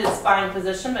extended spine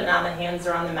position, but now the hands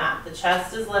are on the mat. The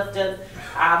chest is lifted,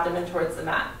 abdomen towards the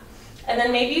mat. And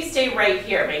then maybe you stay right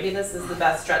here. Maybe this is the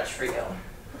best stretch for you.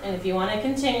 And if you want to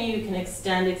continue, you can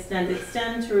extend, extend,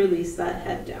 extend to release that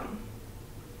head down.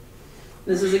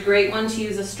 This is a great one to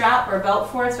use a strap or a belt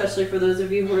for, especially for those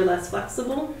of you who are less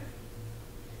flexible.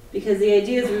 Because the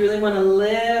idea is we really want to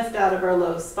lift out of our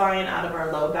low spine, out of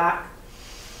our low back.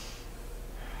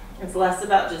 It's less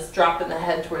about just dropping the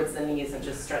head towards the knees and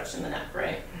just stretching the neck,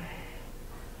 right?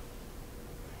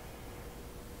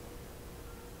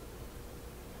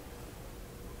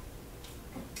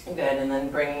 Good, and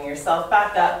then bringing yourself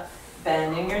back up,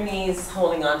 bending your knees,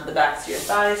 holding onto the backs of your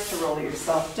thighs to roll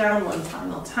yourself down one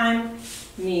final time.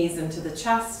 Knees into the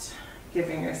chest,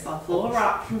 giving yourself a little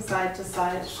rock from side to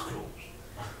side.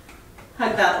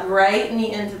 Hug that right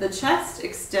knee into the chest,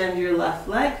 extend your left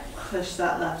leg, push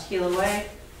that left heel away,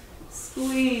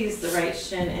 squeeze the right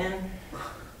shin in,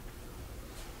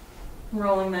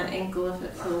 rolling that ankle if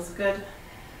it feels good.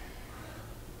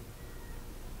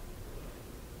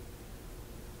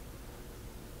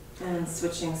 And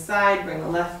switching side, bring the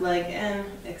left leg in,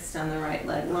 extend the right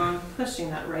leg long, pushing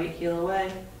that right heel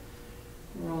away,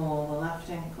 roll the left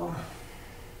ankle.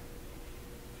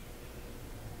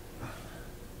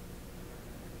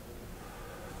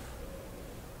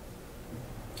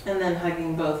 And then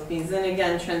hugging both knees in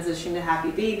again, transition to happy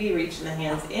baby, reaching the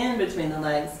hands in between the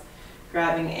legs,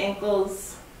 grabbing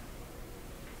ankles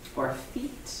or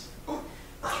feet,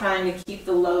 trying to keep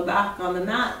the low back on the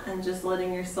mat and just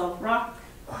letting yourself rock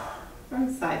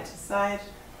from side to side.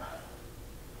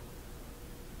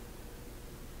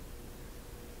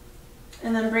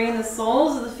 And then bringing the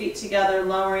soles of the feet together,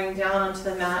 lowering down onto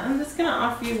the mat. I'm just going to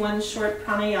offer you one short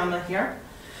pranayama here.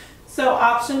 So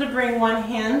option to bring one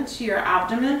hand to your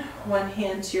abdomen, one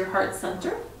hand to your heart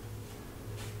center.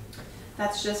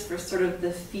 That's just for sort of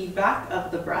the feedback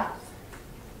of the breath.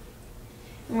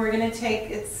 And we're going to take,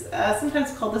 it's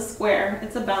sometimes called the square.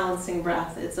 It's a balancing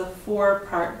breath. It's a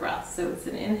 4-part breath. So it's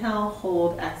an inhale,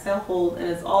 hold, exhale, hold, and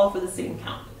it's all for the same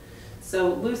count.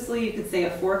 So loosely you could say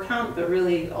a 4 count, but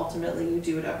really ultimately you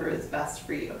do whatever is best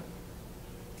for you.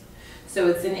 So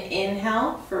it's an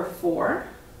inhale for 4.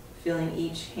 Feeling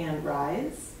each hand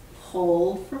rise,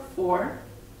 hold for 4,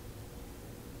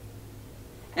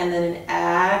 and then an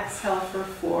exhale for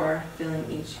 4, feeling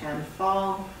each hand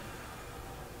fall,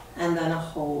 and then a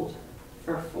hold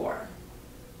for 4.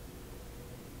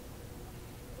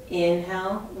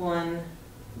 Inhale, 1,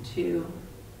 2,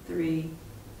 3,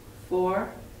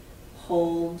 4,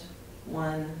 hold,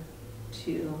 1,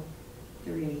 2,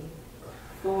 3,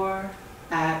 4,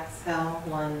 exhale,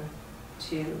 1,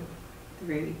 2,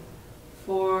 3,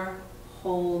 4,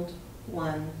 hold,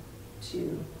 1,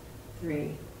 2,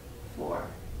 3, 4.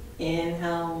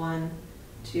 Inhale, 1,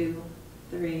 2,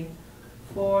 3,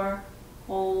 4,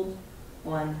 hold,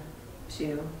 1,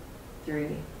 2, 3,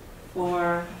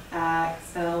 4.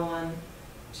 Exhale, 1,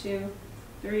 2,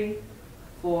 3,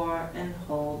 4, and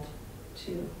hold,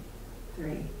 2,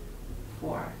 3,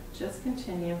 4. Just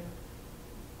continue.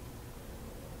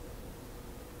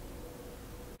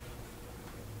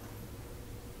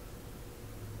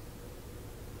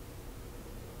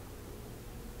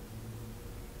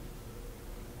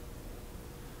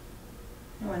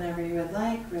 Whenever you would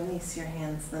like, release your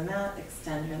hands to the mat,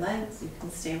 extend your legs. You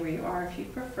can stay where you are if you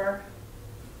prefer.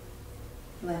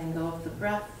 Letting go of the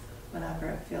breath whenever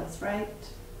it feels right.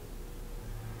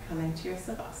 Coming to your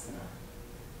Savasana.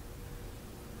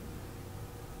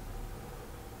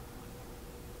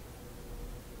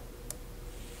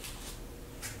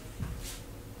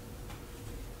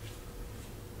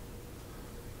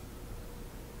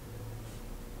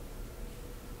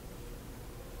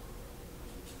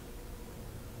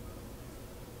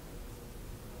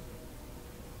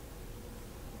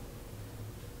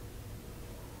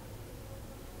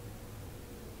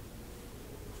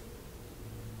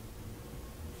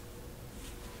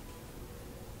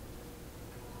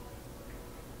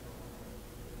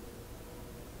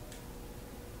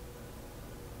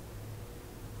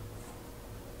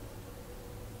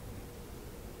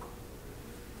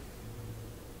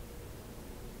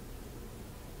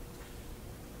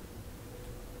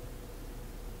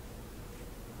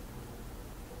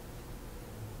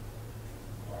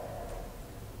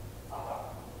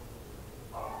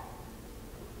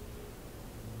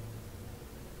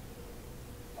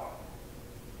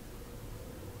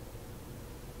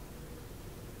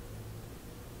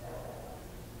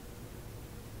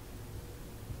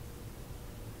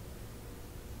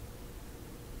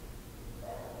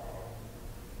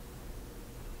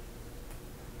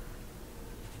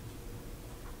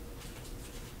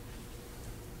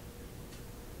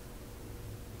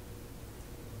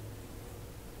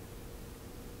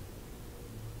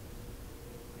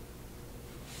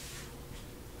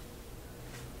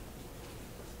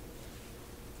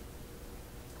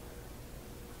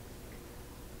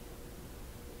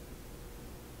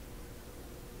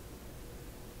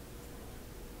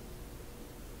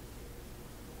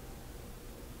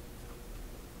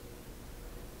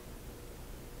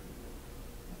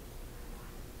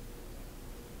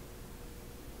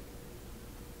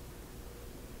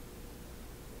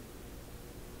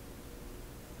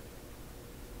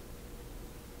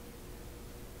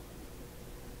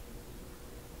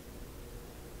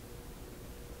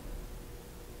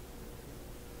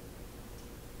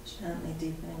 Gently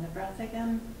deepening the breath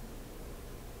again.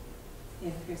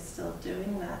 If you're still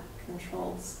doing that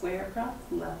controlled square breath,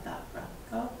 let that breath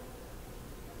go.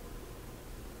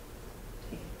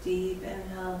 Take a deep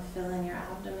inhale, fill in your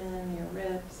abdomen, your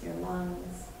ribs, your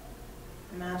lungs.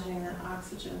 Imagining that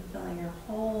oxygen filling your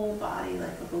whole body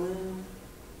like a balloon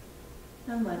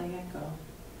and letting it go.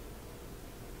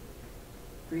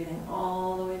 Breathing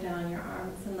all the way down your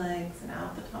arms and legs and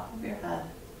out the top of your head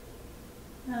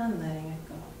and letting it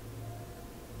go.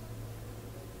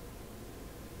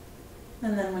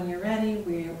 And then when you're ready,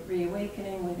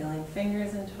 reawakening, wiggling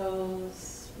fingers and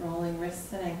toes, rolling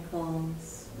wrists and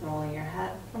ankles, rolling your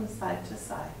head from side to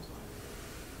side.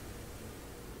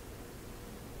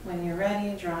 When you're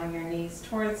ready, drawing your knees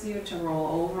towards you to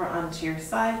roll over onto your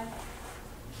side.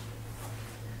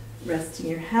 Resting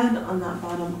your head on that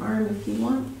bottom arm if you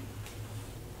want.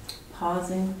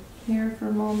 Pausing here for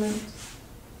a moment.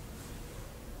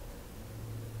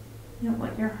 You don't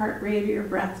want your heart rate or your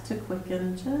breath to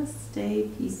quicken. Just stay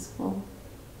peaceful.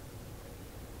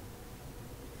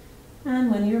 And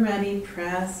when you're ready,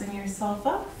 pressing yourself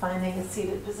up, finding a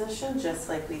seated position, just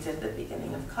like we did at the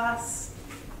beginning of class.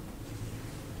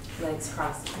 Legs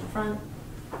crossed in front,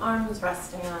 arms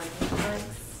resting on your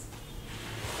legs.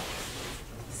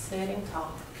 Sitting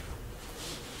tall.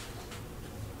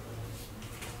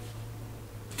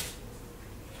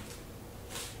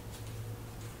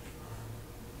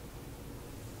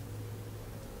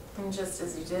 And just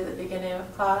as you did at the beginning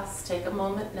of class, take a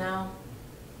moment now.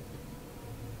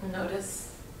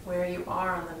 Notice where you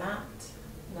are on the mat.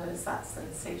 Notice that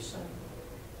sensation.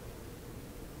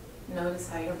 Notice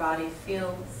how your body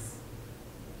feels.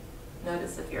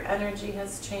 Notice if your energy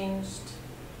has changed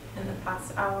in the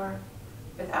past hour,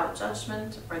 without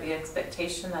judgment or the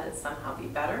expectation that it somehow be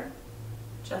better.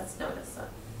 Just notice it.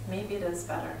 Maybe it is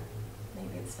better.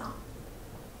 Maybe it's not.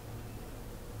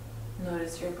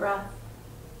 Notice your breath.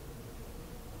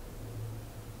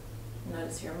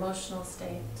 Notice your emotional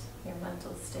state, your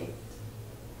mental state.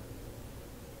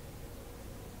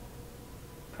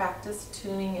 Practice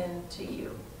tuning in to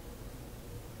you.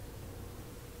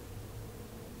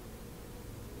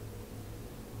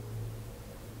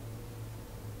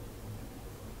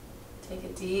 Take a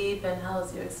deep inhale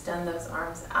as you extend those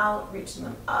arms out, reaching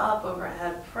them up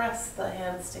overhead. Press the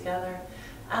hands together.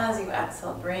 As you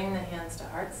exhale, bring the hands to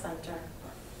heart center.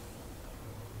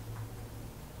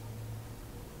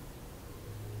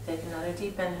 Take another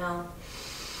deep inhale.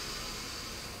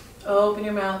 Open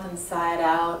your mouth and sigh it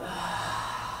out.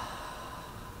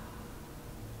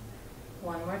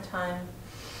 One more time.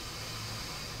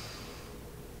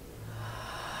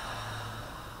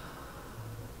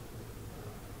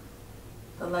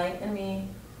 The light in me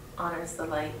honors the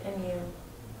light in you.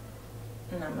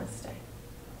 Namaste.